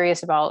getting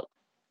serious about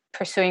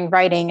pursuing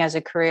writing as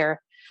a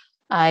career,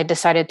 I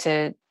decided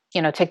to,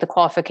 take the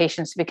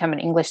qualifications to become an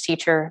English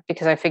teacher,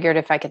 because I figured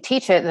if I could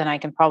teach it, then I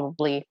can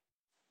probably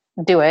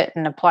do it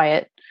and apply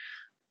it.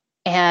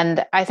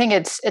 And I think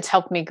it's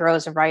helped me grow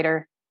as a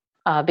writer,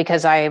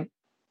 because I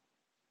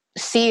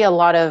see a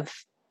lot of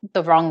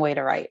the wrong way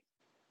to write.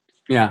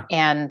 Yeah.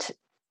 And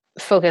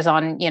focus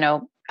on,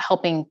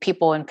 helping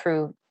people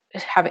improve,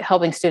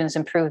 helping students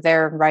improve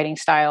their writing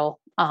style.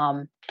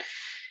 And,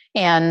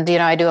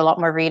 I do a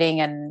lot more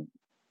reading and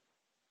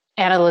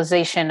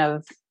analyzation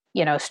of,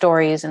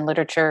 stories and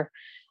literature.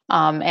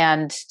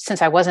 And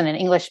since I wasn't an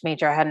English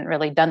major, I hadn't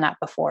really done that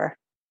before.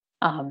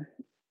 And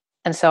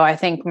so I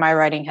think my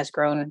writing has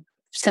grown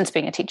since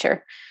being a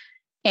teacher.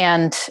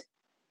 And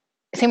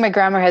I think my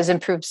grammar has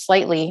improved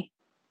slightly,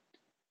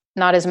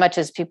 not as much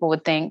as people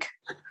would think.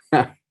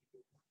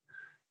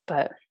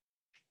 But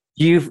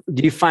do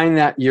you find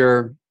that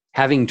you're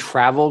having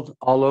traveled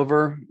all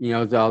over,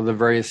 all the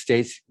various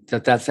states,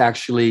 that's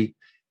actually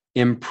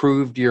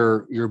improved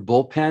your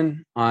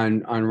bullpen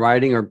on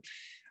writing? Or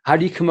how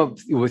do you come up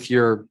with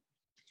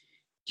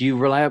do you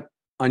rely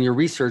on your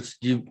research?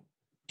 Do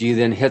you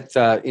then hit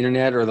the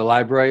internet or the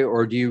library,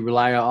 or do you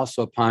rely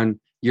also upon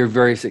your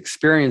various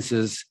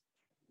experiences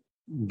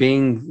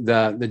being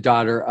the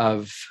daughter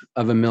of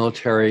a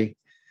military,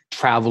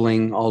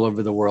 traveling all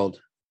over the world?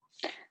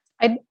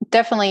 I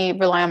definitely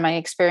rely on my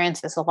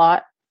experiences a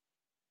lot.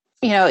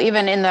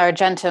 Even in the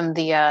Argentum,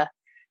 the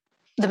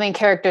main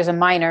character is a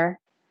miner,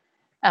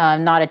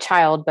 not a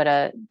child,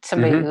 but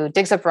somebody who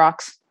digs up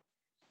rocks.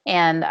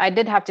 And I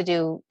did have to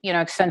do,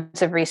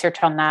 extensive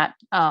research on that.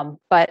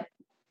 But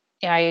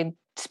I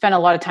spent a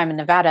lot of time in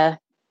Nevada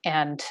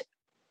and,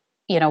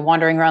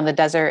 wandering around the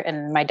desert,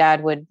 and my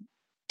dad would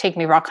take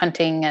me rock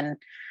hunting.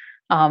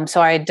 And so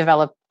I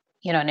developed,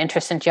 an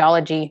interest in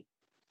geology.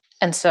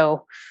 And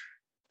so,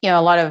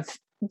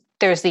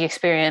 there's the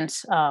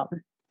experience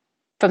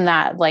from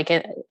that,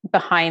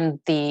 behind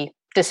the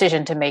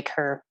decision to make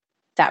her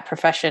that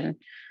profession.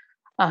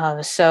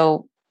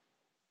 So,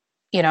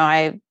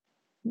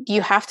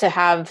 you have to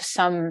have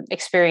some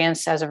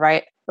experience as a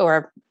writer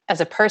or as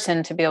a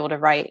person to be able to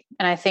write.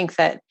 And I think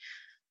that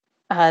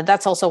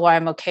that's also why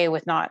I'm okay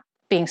with not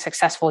being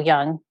successful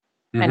young.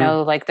 Mm-hmm. I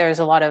know there's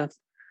a lot of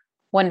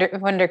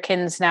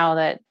wonderkins now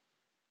that,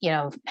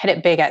 hit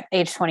it big at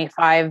age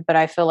 25, but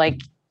I feel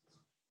like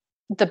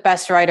the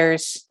best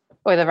writers,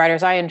 or the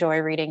writers I enjoy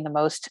reading the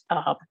most,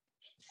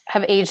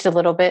 have aged a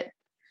little bit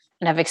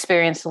and have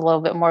experienced a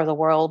little bit more of the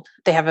world.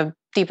 They have a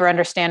deeper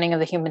understanding of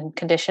the human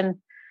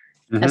condition.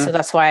 Mm-hmm. And so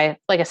that's why,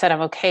 like I said,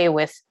 I'm okay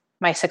with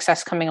my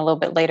success coming a little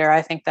bit later.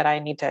 I think that I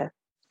need to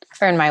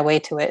earn my way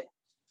to it.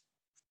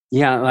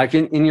 Yeah, like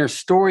in your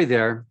story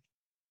there,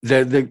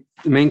 the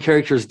main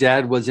character's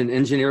dad was an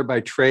engineer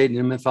by trade and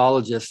a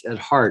mythologist at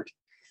heart.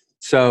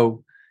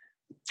 So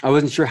I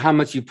wasn't sure how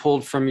much you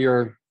pulled from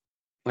your,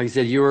 like I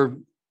said,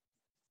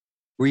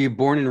 were you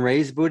born and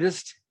raised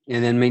Buddhist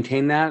and then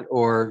maintained that,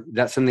 or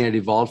that's something that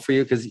evolved for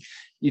you? Because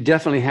you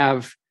definitely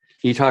have,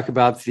 you talk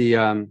about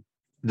the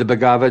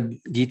Bhagavad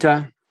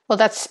Gita. Well,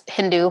 that's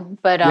Hindu,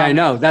 but yeah, I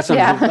know. That's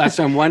what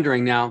I'm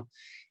wondering now,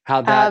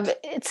 how that.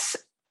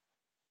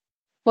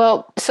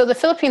 So the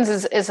Philippines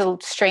is a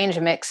strange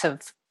mix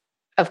of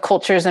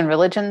cultures and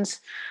religions.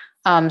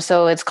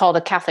 So it's called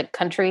a Catholic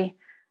country.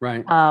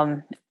 Right.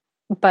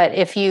 But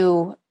if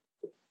you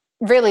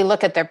really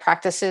look at their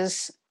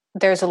practices,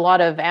 there's a lot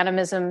of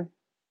animism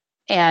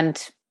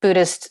and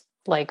Buddhist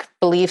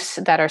beliefs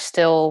that are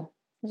still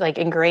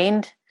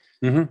ingrained.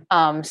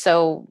 Mm-hmm.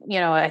 So,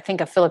 I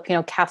think a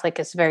Filipino Catholic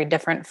is very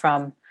different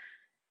from,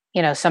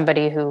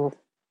 somebody who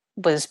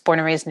was born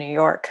and raised in New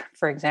York,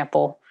 for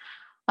example.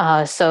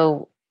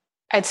 So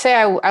I'd say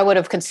I would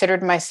have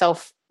considered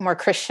myself more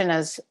Christian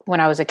as when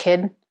I was a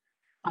kid.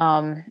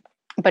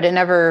 But it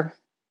never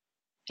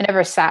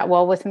sat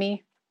well with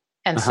me.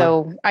 And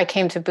so I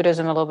came to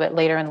Buddhism a little bit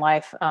later in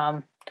life.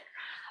 I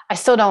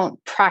still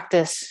don't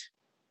practice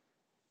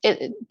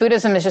it.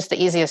 Buddhism is just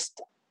the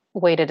easiest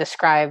way to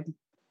describe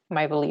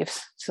my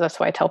beliefs. So that's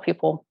why I tell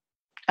people.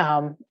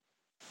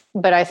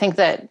 But I think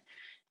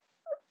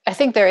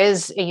there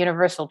is a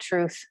universal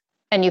truth,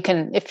 and you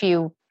can, if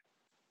you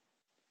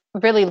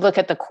really look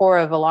at the core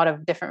of a lot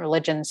of different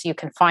religions, you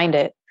can find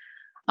it.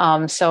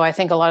 So I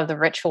think a lot of the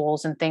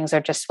rituals and things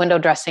are just window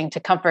dressing to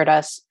comfort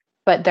us,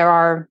 but there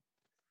are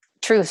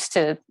truths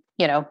to,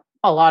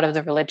 a lot of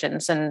the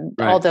religions, and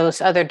all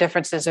those other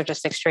differences are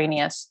just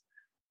extraneous.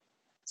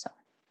 So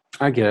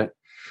I get it.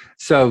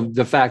 So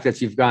the fact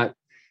that you've got,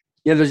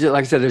 there's,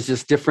 like I said, there's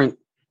just different,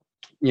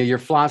 your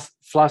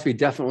philosophy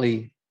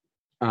definitely,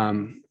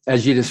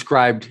 as you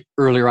described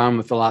earlier on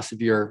with the loss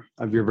of your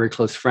very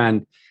close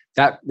friend,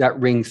 that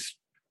rings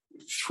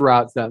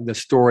throughout the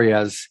story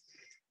as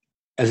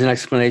an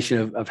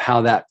explanation of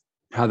how that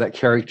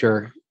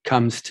character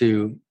comes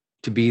to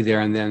be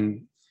there, and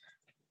then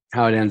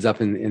how it ends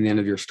up in the end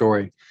of your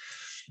story.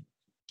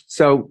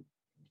 So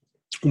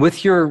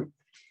with your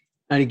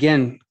And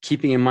again,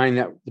 keeping in mind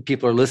that the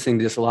people are listening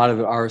to this, a lot of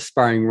it are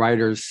aspiring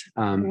writers.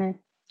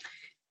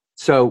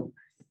 So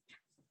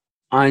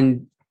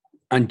on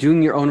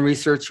doing your own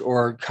research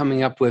or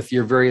coming up with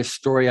your various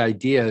story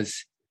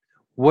ideas,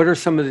 what are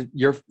some of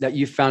that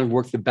you found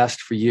work the best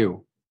for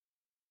you?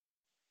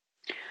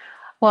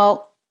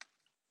 Well,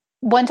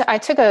 I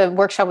took a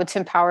workshop with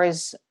Tim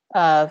Powers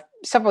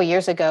several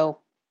years ago,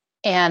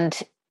 and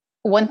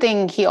one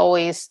thing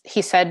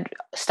he said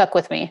stuck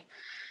with me,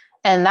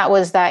 and that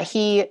was that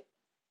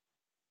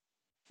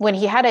when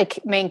he had a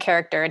main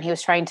character and he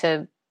was trying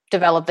to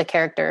develop the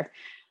character,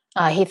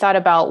 he thought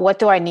about, what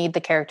do I need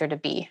the character to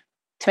be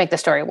to make the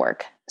story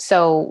work?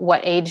 So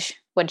what age,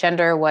 what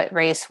gender, what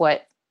race,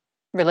 what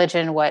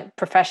religion, what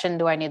profession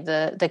do I need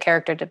the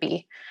character to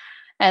be?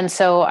 And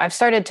so I've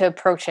started to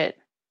approach it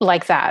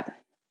like that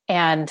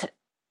and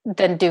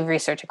then do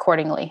research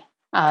accordingly.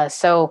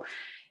 So,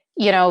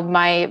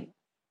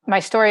 my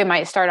story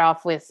might start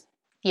off with,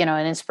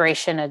 an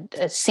inspiration,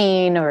 a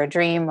scene or a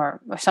dream or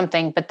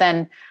something. But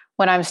then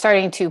when I'm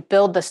starting to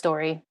build the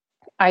story,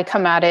 I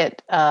come at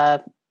it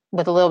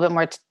with a little bit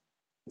more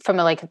from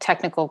a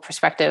technical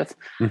perspective.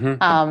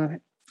 And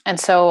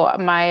so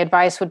my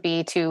advice would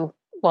be to,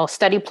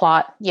 study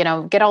plot,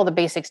 get all the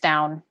basics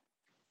down.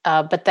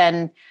 But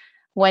then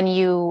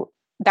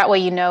that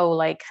way,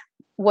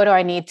 what do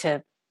I need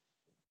to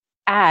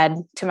add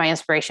to my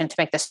inspiration to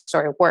make this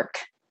story work,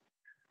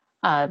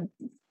 to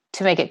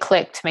make it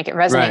click, to make it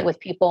resonate with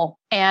people.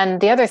 And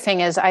the other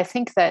thing is, I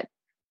think that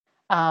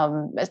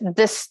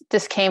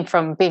this came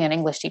from being an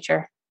English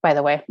teacher, by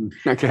the way.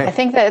 Okay. I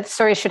think that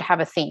stories should have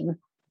a theme,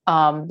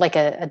 like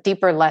a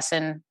deeper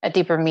lesson, a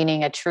deeper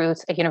meaning, a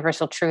truth, a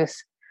universal truth.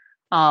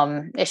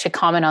 It should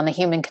comment on the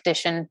human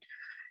condition.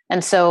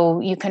 And so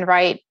you can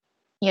write,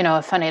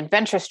 a fun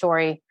adventure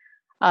story,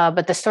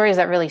 but the stories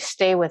that really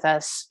stay with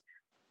us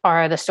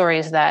are the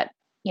stories that,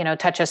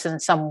 touch us in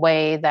some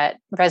way, that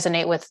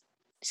resonate with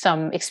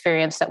some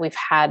experience that we've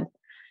had.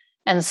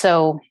 And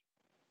so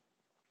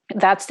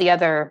that's the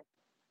other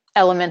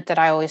element that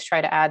I always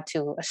try to add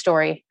to a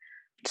story.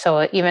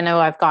 So even though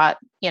I've got,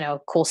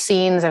 cool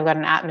scenes, I've got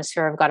an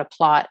atmosphere, I've got a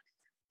plot,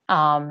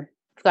 I've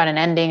got an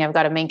ending, I've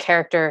got a main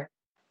character,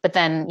 but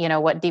then,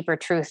 what deeper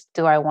truth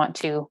do I want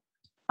to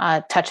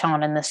touch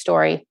on in this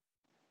story?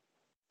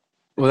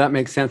 Well, that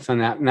makes sense on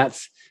that. And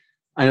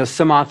I know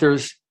some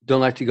authors don't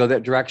like to go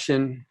that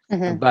direction,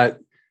 but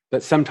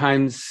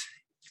sometimes,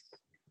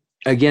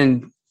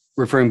 again,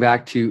 referring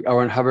back to L.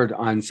 Ron Hubbard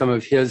on some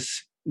of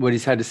what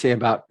he's had to say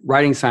about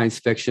writing science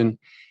fiction,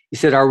 he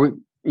said, are we,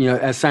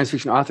 as science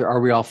fiction author,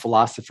 are we all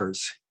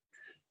philosophers?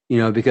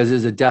 Because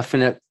there's a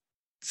definite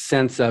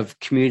sense of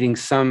commuting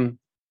some,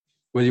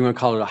 whether you want to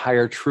call it a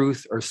higher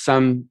truth or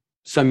some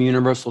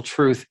universal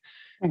truth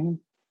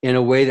in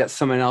a way that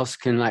someone else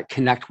can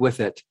connect with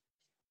it.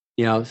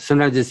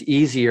 Sometimes it's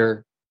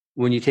easier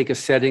when you take a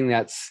setting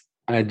that's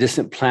on a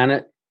distant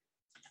planet.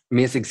 I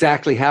mean, it's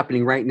exactly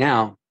happening right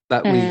now,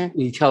 but when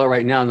you tell it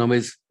right now,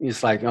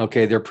 it's like,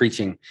 okay, they're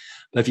preaching.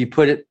 But if you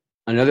put it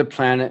on another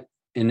planet,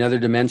 another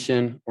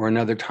dimension, or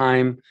another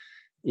time,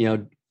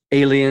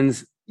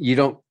 aliens, you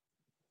don't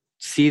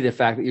see the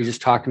fact that you're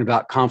just talking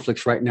about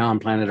conflicts right now on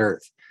planet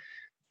Earth.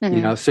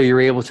 So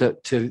you're able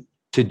to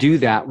do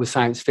that with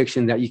science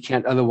fiction that you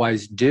can't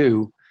otherwise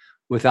do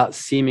without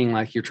seeming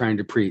like you're trying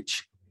to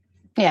preach.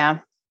 Yeah.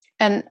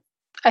 And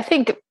I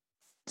think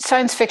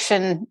science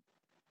fiction,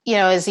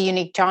 is a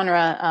unique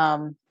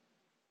genre.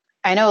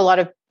 I know a lot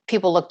of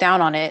people look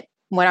down on it.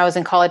 When I was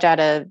in college, I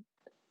had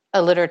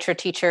a literature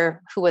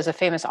teacher who was a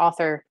famous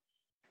author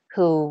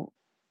who,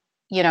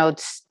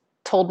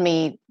 told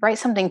me, write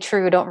something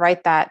true. Don't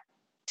write that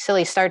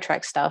silly Star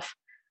Trek stuff.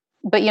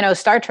 But,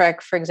 Star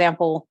Trek, for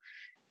example,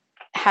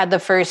 had the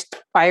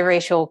first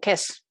biracial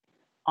kiss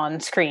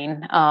on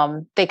screen.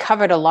 They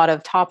covered a lot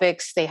of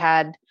topics. They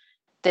had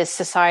this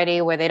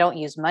society where they don't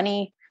use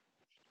money.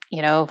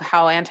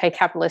 How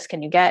anti-capitalist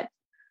can you get?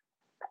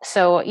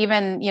 So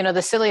even,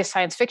 the silliest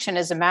science fiction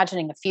is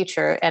imagining a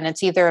future, and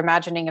it's either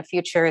imagining a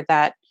future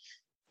that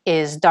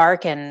is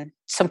dark and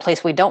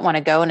someplace we don't want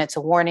to go, and it's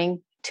a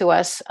warning to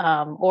us,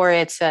 or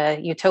it's a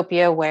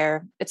utopia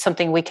where it's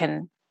something we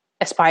can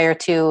aspire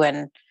to.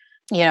 And,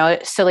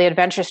 silly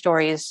adventure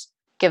stories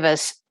give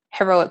us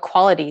heroic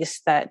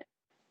qualities that,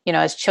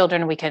 as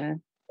children we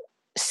can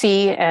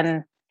see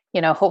and,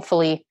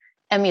 hopefully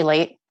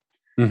emulate,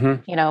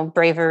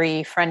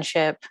 bravery,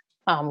 friendship,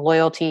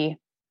 loyalty,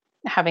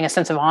 having a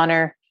sense of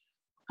honor.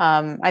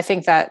 I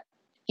think that,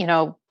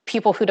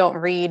 people who don't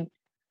read,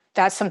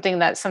 that's something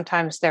that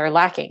sometimes they're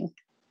lacking.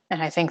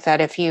 And I think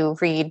that if you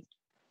read,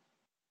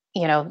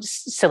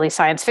 silly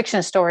science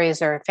fiction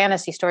stories or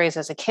fantasy stories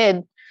as a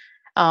kid,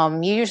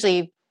 you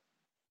usually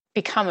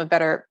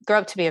grow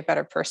up to be a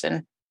better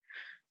person.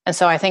 And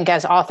so I think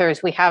as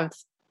authors, we have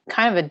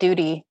kind of a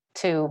duty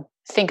to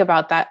think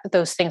about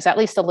those things at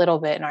least a little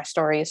bit in our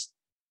stories.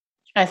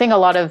 And I think a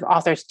lot of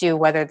authors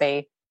do,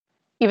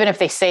 even if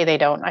they say they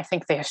don't, I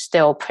think they're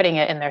still putting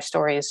it in their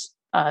stories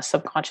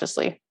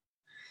subconsciously.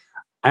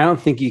 I don't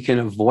think you can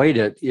avoid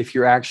it if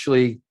you're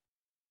actually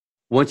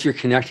once you're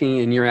connecting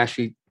and you're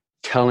actually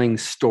telling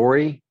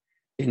story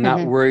and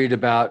not worried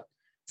about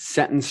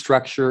sentence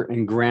structure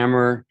and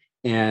grammar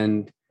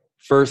and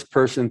first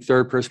person,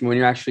 third person, when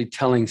you're actually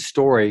telling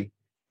story,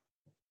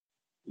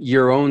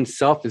 your own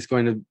self is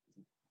going to,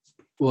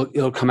 well,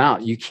 it'll come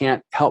out. You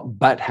can't help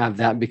but have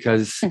that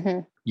because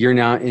you're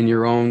now in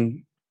your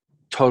own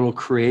total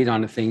create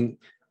on a thing,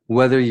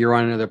 whether you're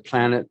on another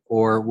planet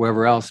or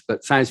wherever else.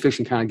 But science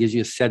fiction kind of gives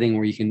you a setting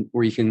where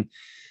you can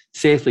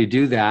safely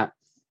do that.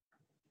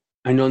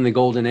 I know in the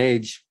golden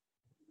age,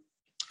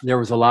 there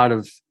was a lot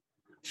of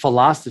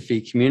philosophy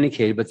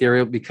communicated, but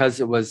because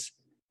it was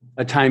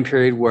a time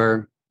period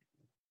where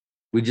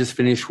we just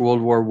finished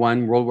World War I,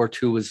 World War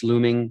II was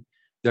looming.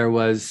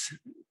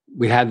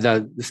 We had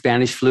the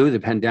Spanish flu, the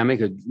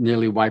pandemic had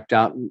nearly wiped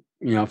out,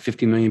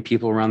 50 million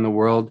people around the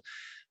world.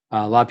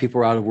 A lot of people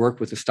were out of work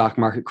with the stock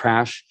market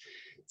crash.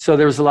 So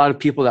there was a lot of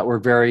people that were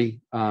very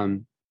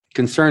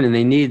concerned, and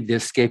they needed the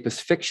escapist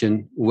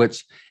fiction,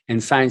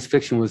 and science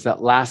fiction was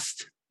that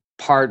last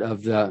part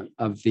of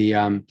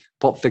the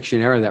Pulp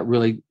Fiction era that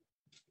really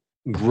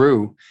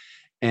grew.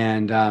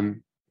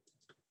 And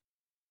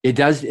it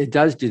does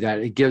do that.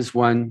 It gives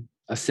one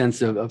a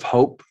sense of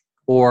hope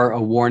or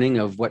a warning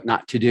of what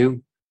not to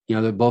do.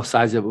 Both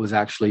sides of it was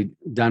actually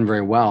done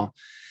very well.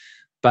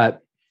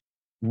 But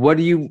what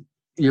do you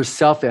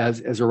yourself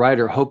as a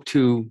writer hope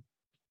to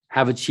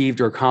have achieved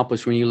or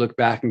accomplished when you look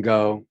back and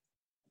go,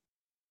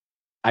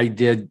 I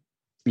did,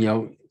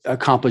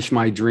 accomplish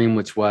my dream,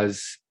 which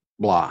was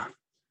blah?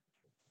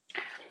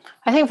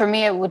 I think for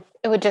me, it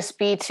would just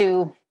be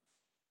to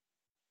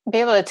be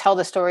able to tell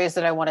the stories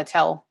that I want to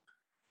tell.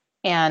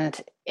 And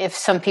if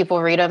some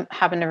people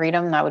happen to read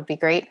them, that would be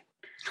great.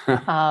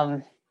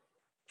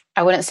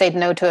 I wouldn't say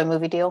no to a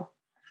movie deal.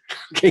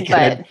 Okay,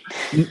 good.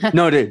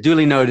 Noted,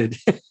 duly noted.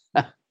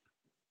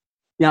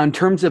 Now, in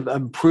terms of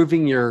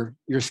improving your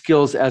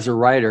skills as a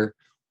writer,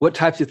 what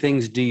types of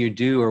things do you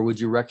do or would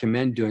you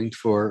recommend doing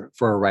for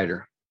a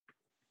writer?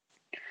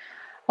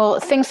 Well,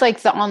 things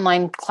like the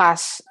online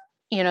class,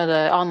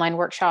 the online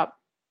workshop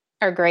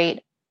are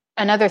great.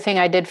 Another thing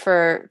I did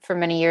for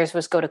many years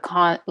was go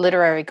to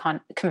literary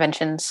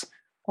conventions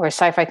or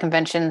sci-fi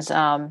conventions.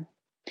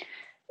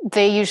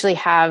 They usually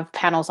have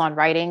panels on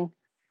writing.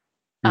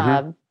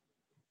 And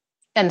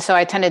so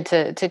I tended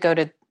to go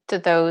to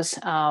those.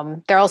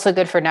 They're also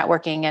good for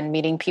networking and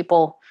meeting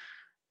people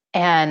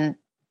and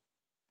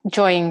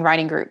joining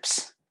writing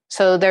groups.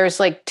 So there's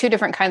like two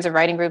different kinds of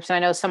writing groups. And I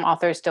know some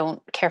authors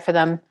don't care for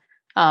them.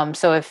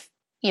 So if,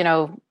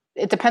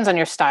 it depends on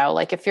your style.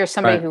 Like if you're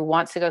somebody who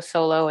wants to go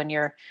solo and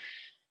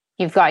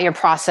you've got your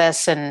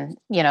process and,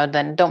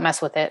 then don't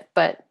mess with it.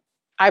 But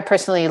I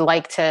personally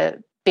like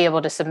to be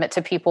able to submit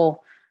to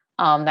people.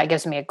 That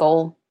gives me a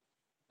goal.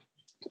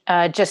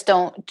 Just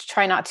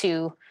try not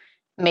to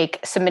make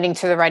submitting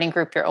to the writing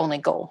group your only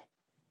goal.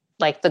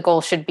 Like the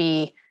goal should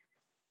be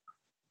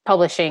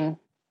publishing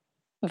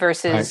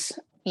versus,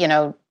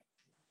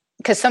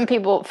 because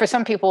for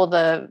some people,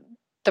 the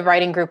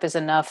writing group is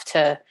enough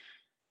to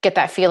get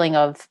that feeling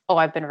of, oh,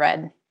 I've been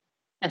read.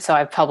 And so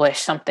I've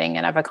published something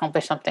and I've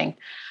accomplished something.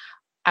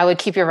 I would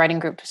keep your writing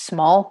group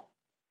small.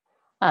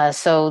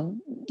 So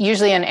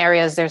usually in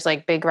areas, there's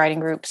like big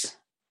writing groups.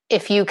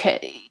 If you can,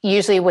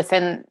 usually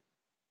within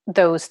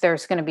those,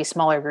 there's going to be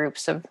smaller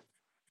groups of,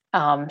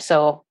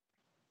 so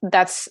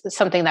that's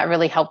something that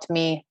really helped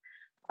me,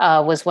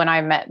 was when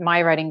I met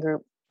my writing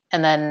group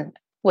and then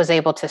was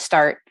able to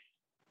start,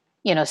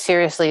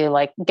 seriously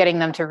like getting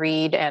them to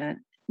read. And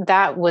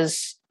that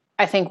was,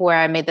 I think, where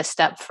I made the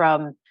step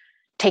from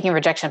taking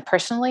rejection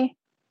personally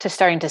to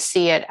starting to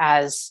see it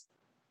as,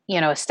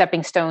 a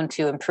stepping stone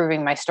to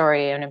improving my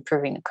story and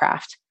improving the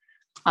craft.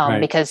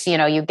 Because,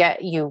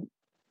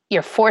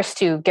 you're forced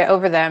to get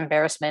over the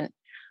embarrassment.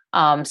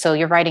 So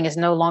your writing is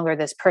no longer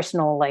this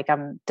personal, like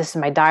this is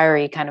my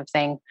diary kind of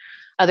thing.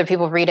 Other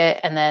people read it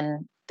and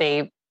then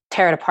they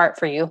tear it apart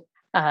for you.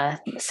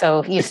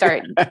 So you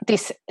start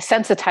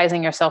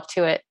desensitizing yourself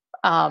to it.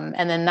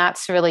 And then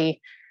that's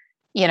really,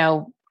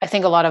 I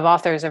think a lot of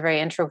authors are very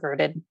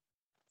introverted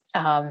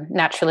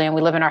naturally, and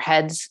we live in our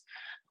heads.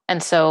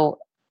 And so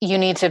you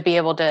need to be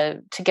able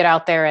to get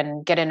out there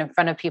and get in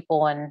front of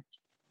people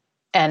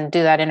and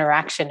do that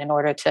interaction in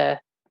order to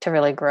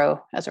really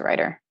grow as a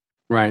writer.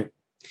 Right.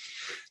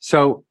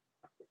 So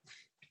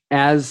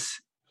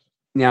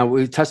now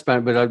we've touched on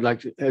it, but I'd like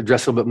to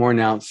address a little bit more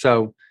now.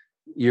 So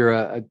you're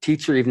a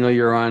teacher, even though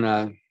you're on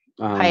a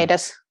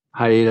hiatus.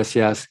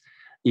 Yes.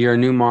 You're a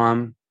new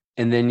mom,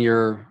 and then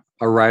you're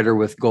a writer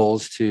with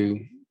goals to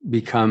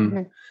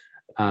become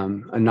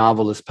a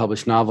novelist,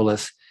 published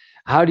novelist.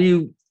 How do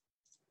you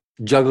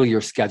juggle your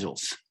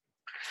schedules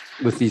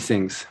with these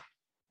things?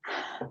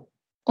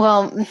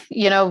 Well,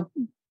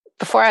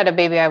 before I had a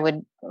baby, I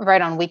would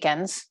write on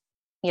weekends,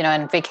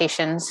 and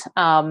vacations.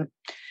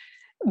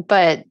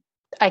 But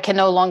I can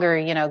no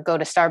longer, go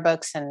to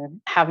Starbucks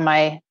and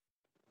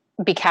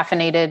be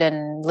caffeinated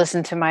and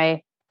listen to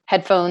my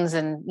headphones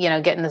and,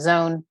 get in the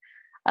zone.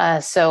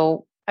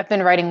 So I've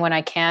been writing when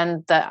I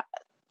can. The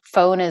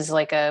phone is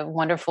like a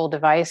wonderful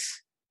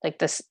device. Like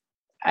this,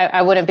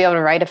 I wouldn't be able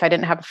to write if I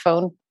didn't have a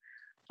phone,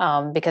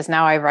 because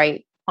now I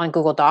write on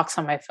Google Docs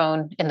on my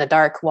phone in the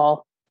dark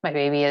while my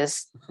baby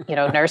is,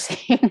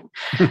 nursing,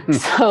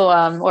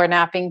 or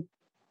napping.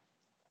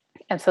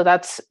 And so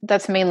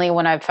that's mainly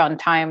when I've found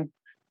time.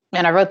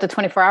 And I wrote the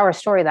 24-hour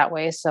story that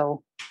way.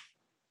 So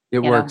it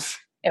works.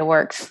 It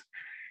works.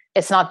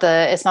 It's not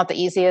the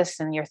easiest,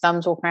 and your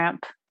thumbs will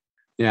cramp.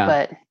 Yeah.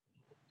 But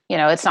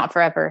it's not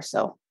forever.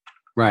 So.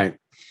 Right.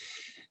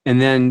 And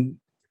then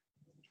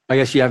I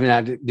guess you haven't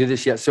had to do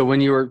this yet. So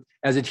when you were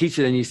as a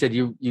teacher, then you said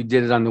you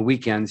did it on the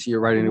weekends. You're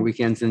writing the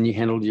weekends, and you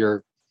handled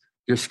your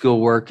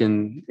school work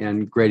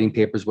and grading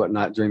papers,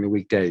 whatnot, during the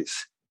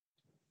weekdays.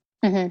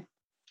 Mm-hmm.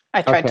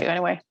 I tried to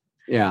anyway.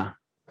 Yeah.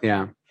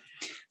 Yeah.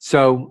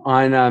 So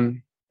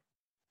on,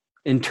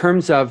 in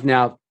terms of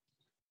now,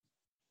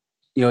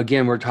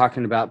 again, we're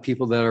talking about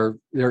people that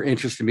are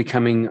interested in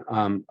becoming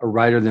a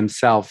writer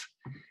themselves.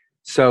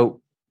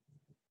 So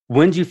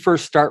when did you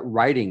first start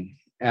writing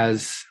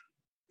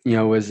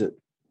was it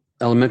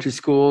elementary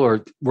school,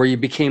 or where you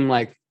became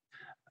like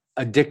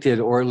addicted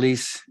or at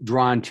least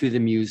drawn to the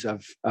muse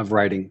of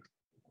writing?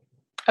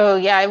 Oh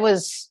yeah. I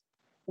was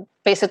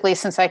basically,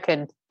 since I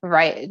could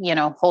write,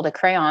 hold a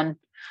crayon.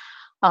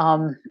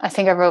 I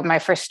think I wrote my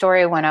first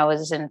story when I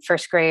was in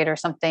first grade or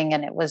something.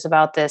 And it was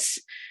about this,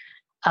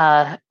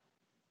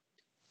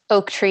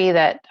 oak tree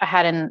that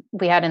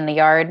we had in the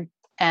yard,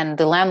 and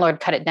the landlord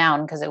cut it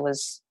down because it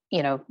was,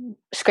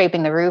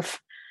 scraping the roof.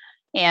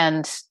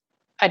 And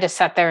I just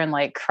sat there and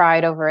like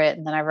cried over it.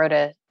 And then I wrote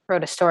a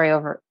story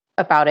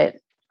about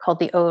it called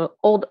The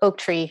Old Oak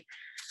Tree,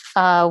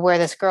 where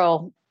this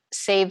girl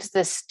saves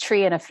this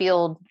tree in a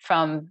field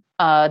from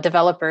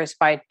developers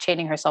by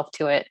chaining herself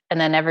to it. And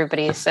then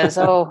everybody says,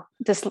 oh,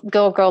 this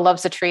girl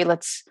loves the tree.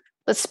 Let's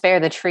spare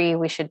the tree.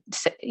 We should,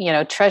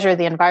 treasure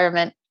the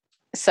environment.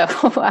 So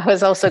I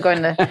was also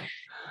going to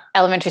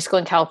elementary school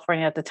in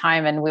California at the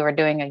time, and we were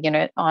doing a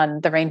unit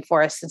on the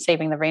rainforest and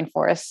saving the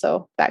rainforest.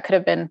 So that could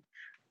have been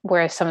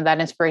where some of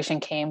that inspiration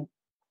came.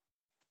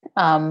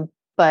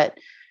 But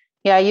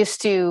yeah, I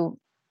used to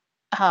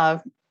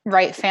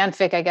write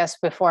fanfic, I guess,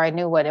 before I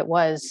knew what it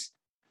was,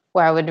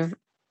 where I would,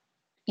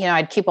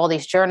 I'd keep all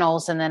these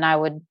journals, and then I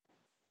would,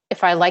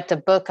 if I liked a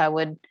book, I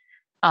would,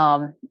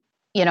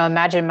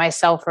 imagine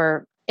myself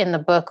or in the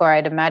book, or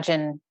I'd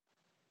imagine,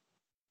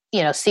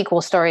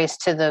 sequel stories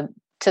to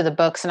the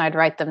books, and I'd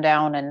write them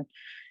down. And,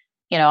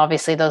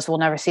 obviously those will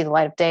never see the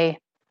light of day.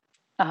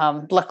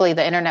 Luckily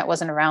the internet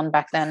wasn't around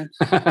back then.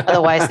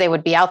 Otherwise they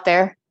would be out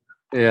there.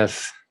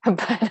 Yes.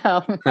 But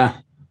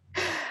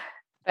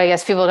I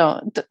guess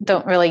people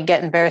don't really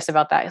get embarrassed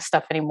about that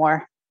stuff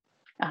anymore.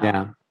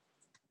 Yeah.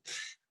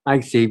 I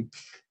see.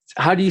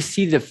 How do you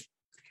see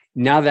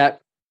now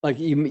that, like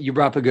you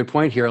brought up a good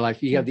point here,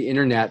 like you have the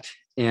internet,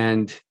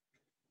 and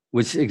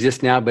which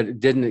exists now, but it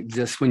didn't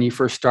exist when you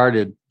first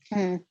started.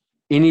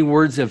 Any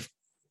words of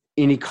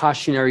any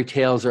cautionary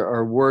tales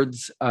or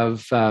words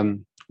of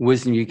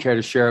wisdom you care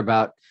to share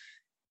about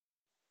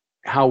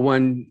how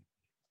one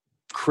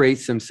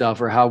creates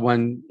himself or how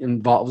one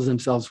involves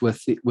themselves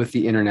with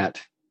the internet?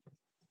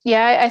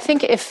 Yeah, I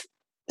think if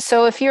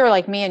you're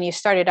like me and you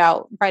started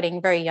out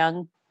writing very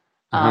young,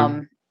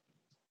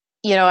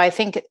 I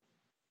think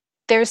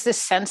there's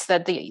this sense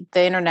that the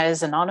internet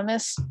is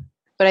anonymous,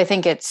 but I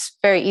think it's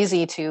very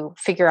easy to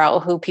figure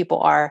out who people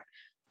are.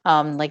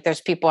 Like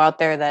there's people out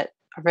there that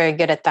are very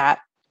good at that.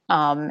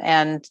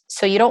 And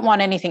so you don't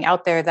want anything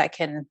out there that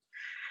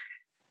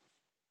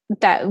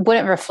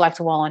wouldn't reflect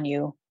well on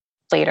you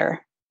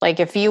later. Like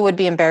if you would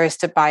be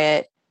embarrassed to buy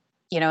it,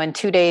 in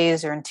 2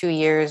 days or in 2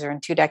 years or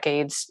in 2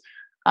 decades,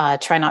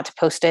 try not to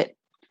post it,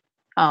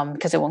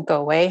 because it won't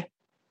go away.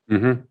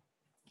 Mm-hmm.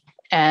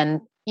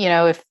 And,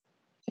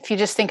 if you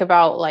just think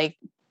about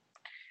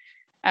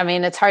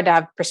it's hard to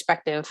have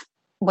perspective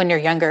when you're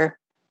younger,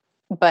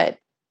 but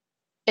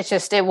it's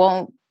just,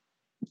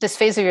 this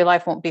phase of your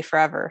life won't be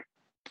forever.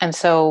 And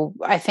so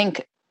I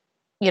think,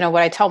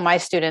 what I tell my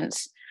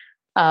students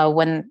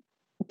when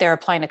they're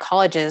applying to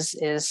colleges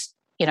is,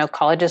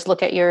 colleges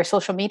look at your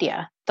social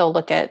media. They'll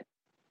look at,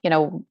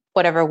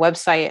 whatever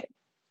website.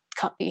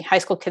 High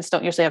school kids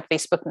don't usually have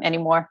Facebook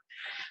anymore.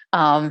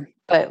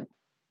 But,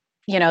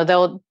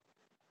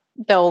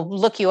 they'll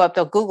look you up,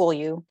 they'll Google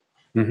you.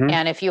 Mm-hmm.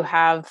 And if you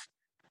have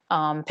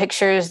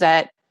pictures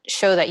that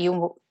show that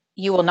you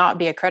will not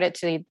be a credit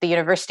to the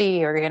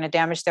university, or you're going to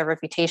damage their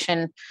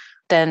reputation,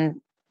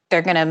 then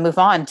they're going to move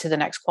on to the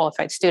next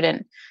qualified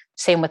student.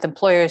 Same with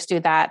employers do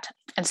that.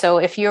 And so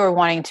if you're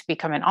wanting to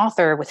become an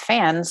author with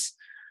fans,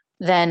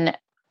 then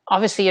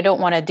obviously you don't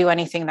want to do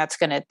anything that's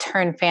going to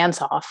turn fans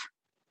off.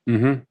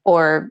 Mm-hmm.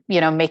 Or,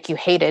 make you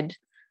hated.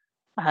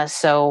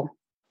 So,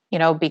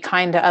 be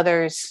kind to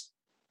others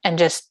and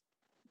just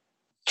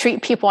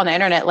treat people on the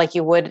internet like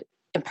you would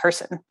in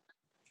person.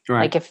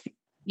 Right. Like if,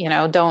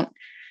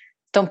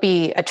 don't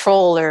be a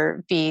troll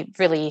or be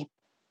really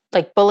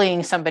like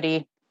bullying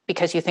somebody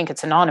because you think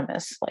it's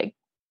anonymous. Like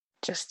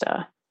just,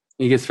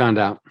 it gets found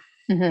out.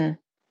 Mm-hmm.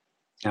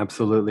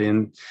 Absolutely.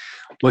 And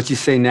what you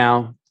say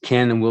now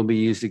can and will be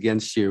used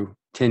against you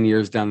 10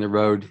 years down the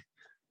road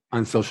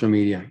on social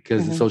media,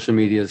 because the Mm-hmm. social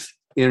media's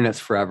internet's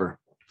forever.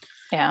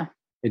 Yeah.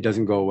 It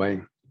doesn't go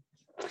away.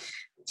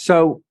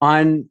 So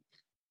I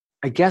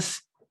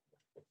guess,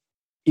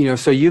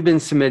 so you've been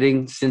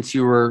submitting since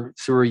you were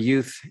a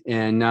youth,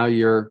 and now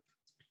you're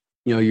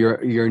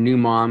a new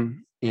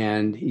mom,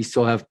 and you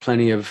still have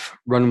plenty of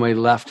runway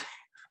left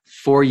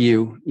for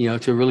you,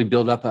 to really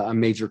build up a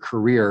major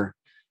career,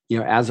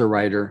 as a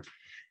writer.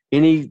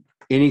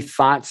 Any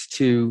thoughts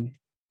to,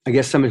 I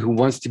guess, somebody who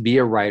wants to be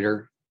a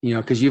writer,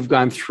 because you've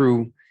gone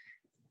through.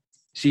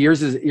 So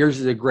yours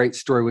is a great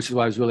story, which is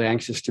why I was really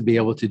anxious to be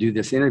able to do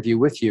this interview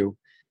with you,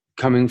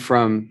 coming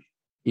from,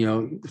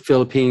 the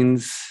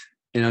Philippines,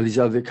 these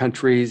other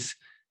countries,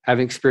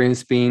 having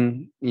experience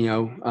being,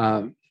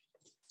 a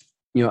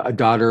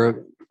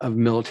daughter of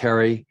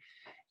military,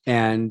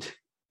 and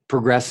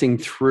progressing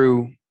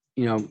through,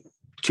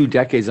 2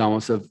 decades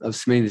almost of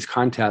submitting this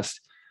contest.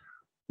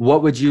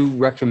 What would you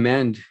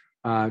recommend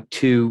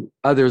to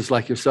others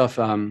like yourself,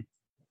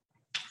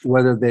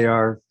 whether they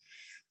are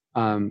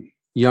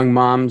young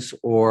moms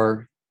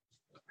or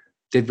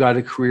they've got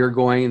a career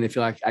going and they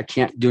feel like I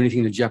can't do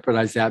anything to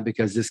jeopardize that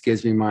because this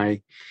gives me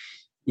my,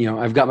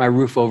 I've got my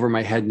roof over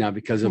my head now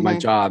because of my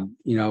job,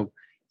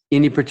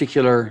 any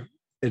particular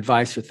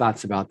advice or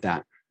thoughts about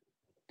that?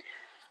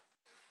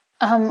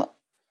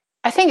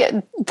 I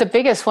think the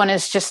biggest one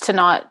is just to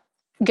not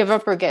give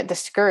up or get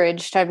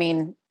discouraged. I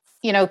mean,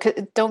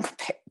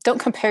 don't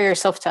compare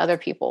yourself to other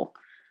people.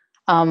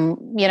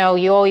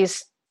 You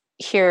always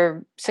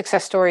hear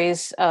success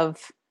stories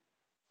of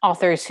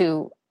authors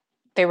who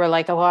they were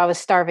like, oh, well, I was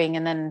starving.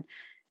 And then,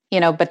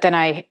 but then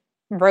I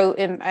wrote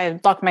and I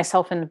locked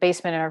myself in the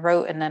basement and I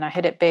wrote, and then I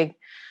hit it big.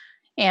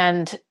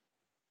 And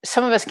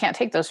some of us can't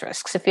take those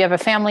risks. If you have a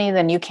family,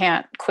 then you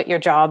can't quit your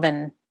job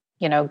and,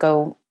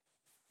 go,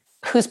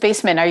 whose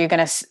basement are you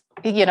going to,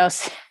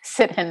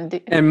 sit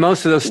in? And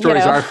most of those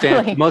stories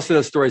most of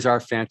those stories are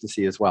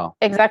fantasy as well.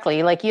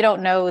 Exactly. Like, you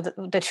don't know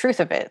the truth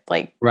of it.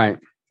 Like, right.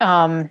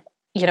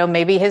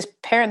 Maybe his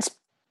parents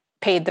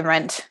paid the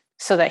rent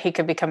so that he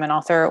could become an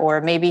author,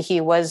 or maybe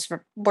he was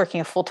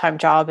working a full-time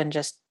job and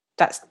just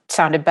that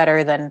sounded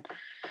better than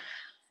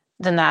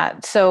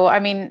that. So, I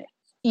mean,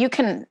 you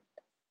can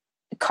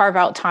carve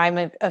out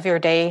time of your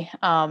day.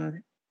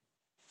 Think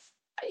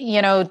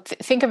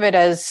of it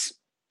as,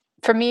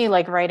 for me,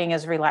 like writing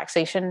is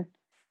relaxation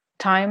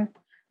time.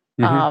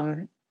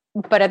 Mm-hmm.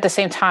 But at the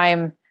same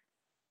time,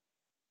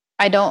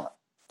 so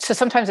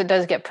sometimes it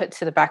does get put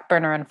to the back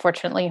burner,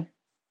 unfortunately,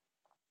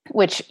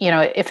 which,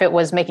 if it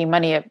was making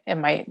money, it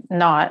might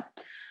not.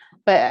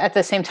 But at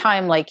the same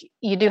time, like,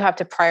 you do have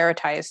to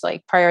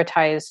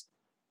prioritize,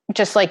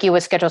 just like you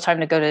would schedule time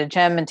to go to the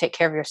gym and take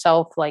care of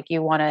yourself. Like,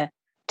 you want to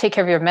take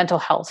care of your mental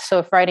health. So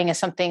if writing is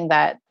something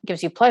that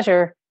gives you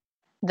pleasure,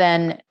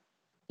 then,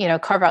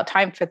 carve out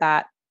time for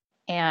that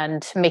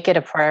and make it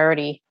a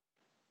priority,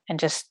 and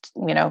just,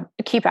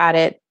 keep at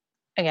it.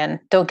 Again,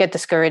 don't get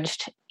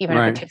discouraged, even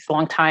if it takes a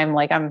long time.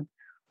 Like, I'm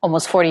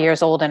almost 40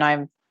 years old and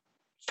I'm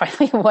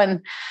finally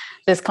won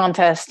this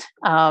contest.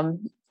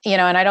 And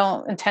I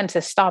don't intend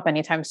to stop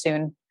anytime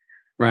soon.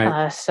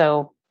 Right.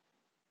 So,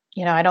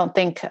 I don't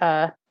think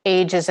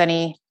age is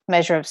any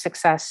measure of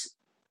success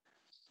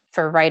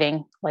for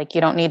writing. Like,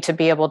 you don't need to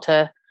be able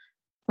to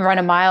run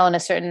a mile in a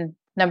certain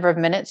number of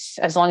minutes.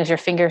 As long as your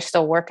fingers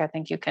still work, I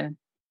think you can,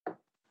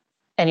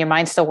 and your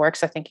mind still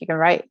works, I think you can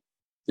write.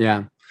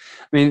 Yeah.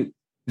 I mean,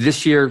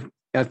 this year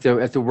at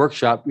the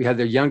workshop, we had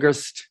the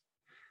youngest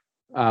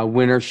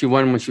winner. She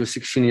won when she was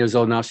 16 years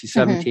old. Now she's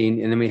 17.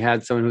 Mm-hmm. And then we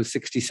had someone who's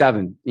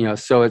 67,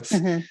 so it's,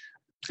 and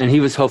he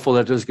was hopeful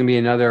that there's going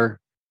to be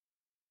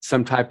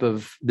some type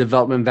of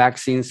development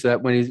vaccine, so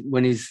that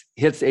when he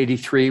hits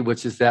 83,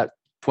 which is that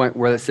point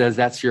where it says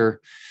that's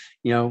your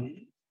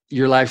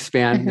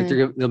lifespan, that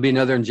there'll be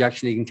another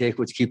injection he can take,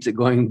 which keeps it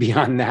going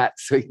beyond that,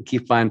 so he can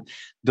keep on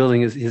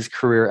building his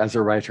career as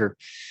a writer.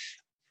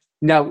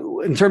 Now,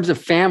 in terms of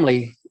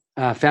family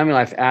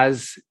life,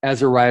 as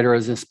a writer,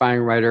 as an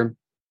aspiring writer,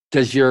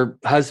 does your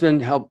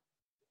husband help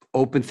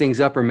open things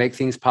up or make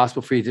things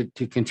possible for you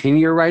to continue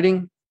your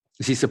writing?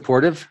 Is he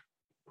supportive?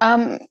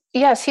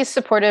 Yes, he's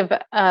supportive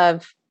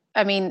of,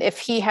 if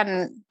he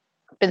hadn't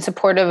been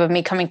supportive of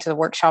me coming to the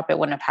workshop, it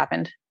wouldn't have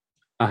happened.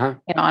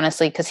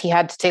 Honestly, because he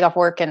had to take off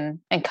work and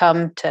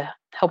come to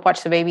help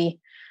watch the baby.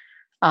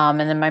 And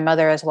then my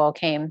mother as well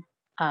came.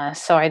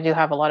 So I do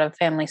have a lot of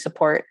family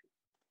support,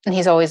 and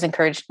he's always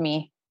encouraged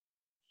me.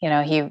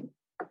 He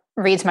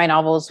reads my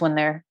novels when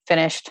they're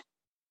finished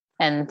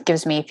and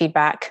gives me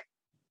feedback.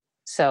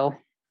 So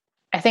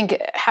I think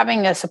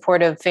having a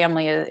supportive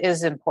family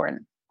is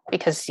important,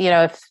 because,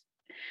 if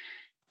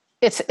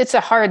it's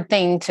a hard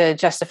thing to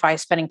justify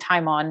spending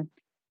time on,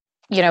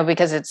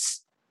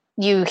 because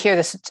you hear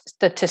the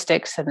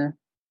statistics and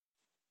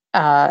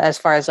as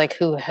far as like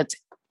who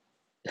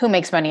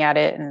makes money at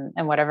it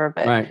and whatever.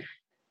 But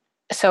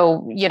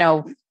so,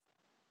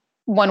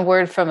 one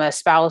word from a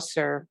spouse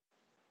or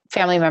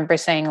family member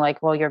saying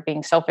like, well, you're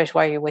being selfish,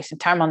 why are you wasting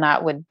time on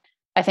that, would,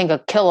 I think,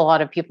 kill a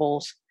lot of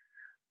people's.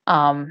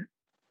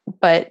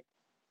 But,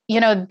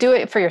 do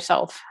it for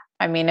yourself.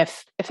 I mean,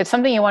 if it's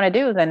something you want to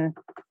do, then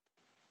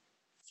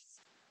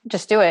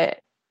just do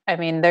it. I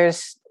mean,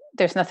 there's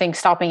nothing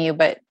stopping you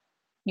but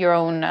your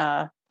own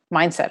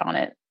mindset on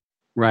it.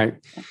 Right.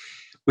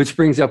 Which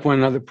brings up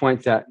one other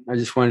point that I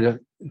just wanted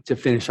to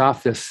finish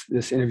off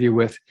this interview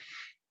with,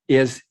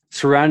 is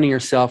surrounding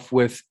yourself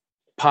with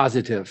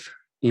positive,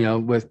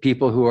 with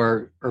people who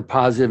are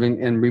positive,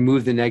 and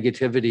remove the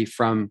negativity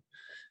from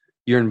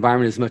your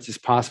environment as much as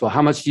possible.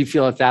 How much do you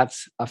feel that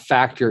that's a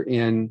factor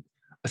in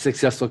a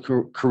successful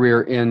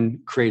career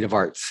in creative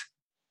arts?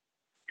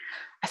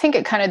 I think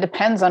it kind of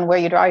depends on where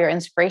you draw your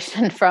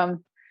inspiration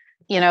from.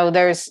 You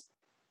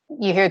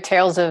hear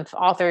tales of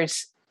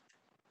authors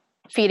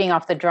feeding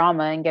off the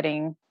drama and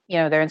getting,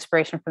 their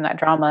inspiration from that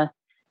drama.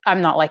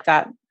 I'm not like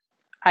that.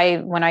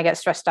 When I get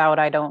stressed out,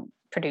 I don't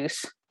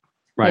produce,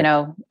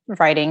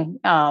 writing.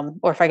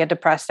 Or if I get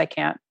depressed, I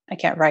can't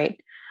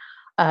write.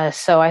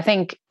 So I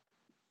think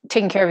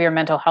taking care of your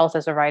mental health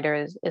as a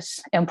writer is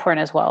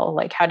important as well.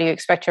 Like, how do you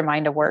expect your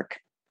mind to work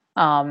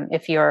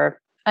if you're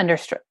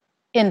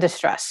in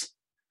distress,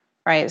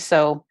 right?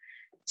 So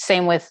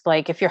same with,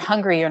 like, if you're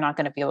hungry, you're not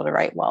going to be able to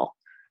write well.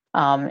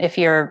 If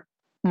your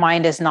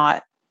mind is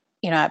not,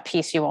 at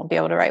peace, you won't be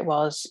able to write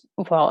well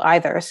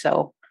either.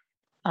 So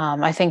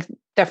I think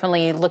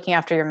definitely looking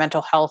after your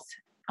mental health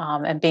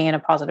and being in a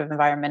positive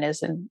environment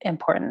is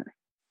important.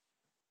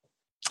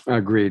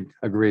 Agreed.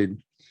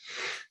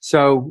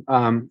 So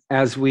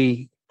as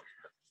we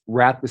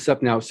wrap this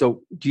up now,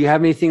 so do you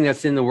have anything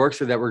that's in the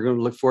works or that we're going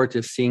to look forward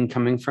to seeing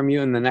coming from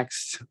you in the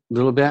next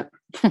little bit?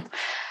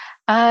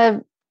 I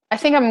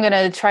think I'm going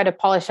to try to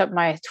polish up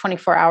my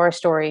 24-hour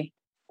story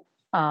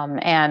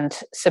and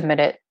submit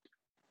it.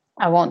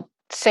 I won't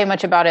say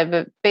much about it,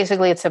 but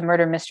basically it's a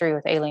murder mystery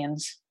with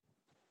aliens.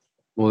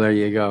 Well, there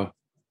you go.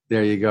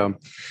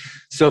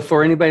 So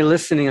for anybody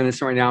listening on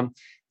this right now,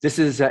 this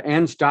is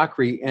Ange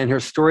Dockery, and her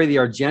story, The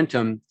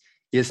Argentum,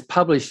 is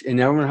published in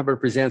L. Ron Hubbard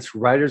Presents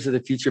Writers of the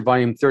Future,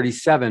 Volume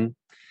 37.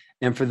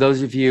 And for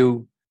those of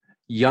you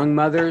young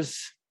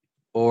mothers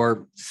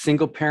or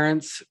single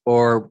parents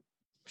or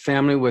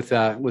family with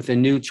a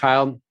new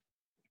child,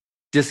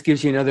 this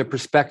gives you another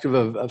perspective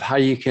of how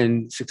you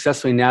can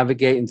successfully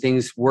navigate and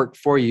things work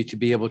for you to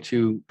be able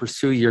to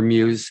pursue your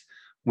muse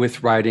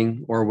with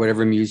writing or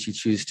whatever muse you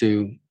choose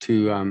to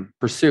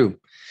pursue.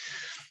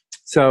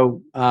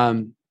 So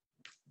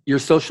your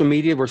social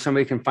media where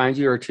somebody can find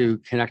you or to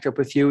connect up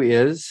with you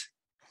is?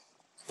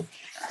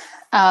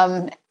 It's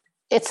on,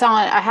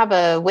 I have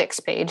a Wix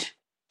page.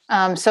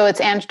 So it's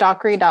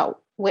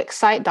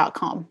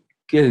angedockery.wixsite.com.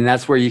 Good. And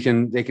that's where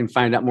they can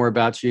find out more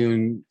about you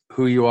and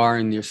who you are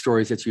and your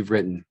stories that you've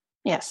written.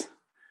 Yes.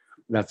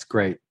 That's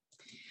great.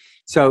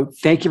 So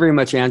thank you very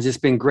much, Ange. It's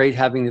been great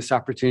having this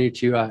opportunity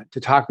to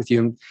talk with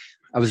you.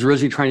 I was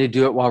originally trying to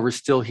do it while we're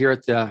still here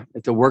at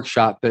the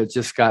workshop, but it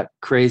just got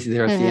crazy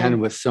there at the end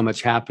with so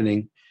much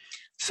happening.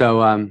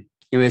 So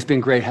it's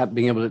been great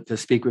being able to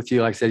speak with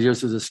you. Like I said,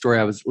 yours was a story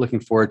I was looking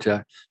forward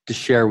to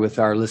share with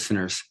our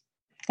listeners.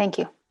 Thank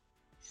you.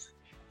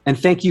 And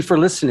thank you for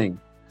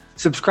listening.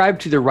 Subscribe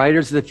to the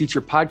Writers of the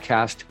Future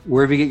podcast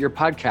wherever you get your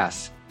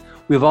podcasts.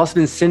 We've also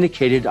been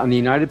syndicated on the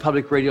United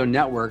Public Radio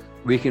Network,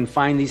 where you can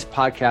find these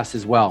podcasts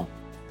as well.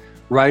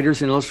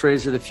 Writers and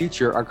Illustrators of the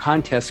Future are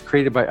contests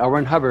created by L.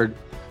 Ron Hubbard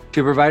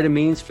to provide a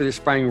means for the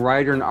aspiring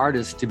writer and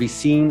artist to be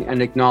seen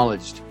and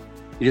acknowledged.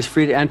 It is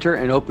free to enter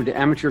and open to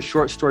amateur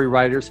short story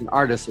writers and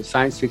artists of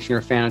science fiction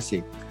or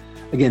fantasy.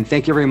 Again,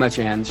 thank you very much,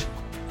 Ange.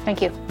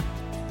 Thank you.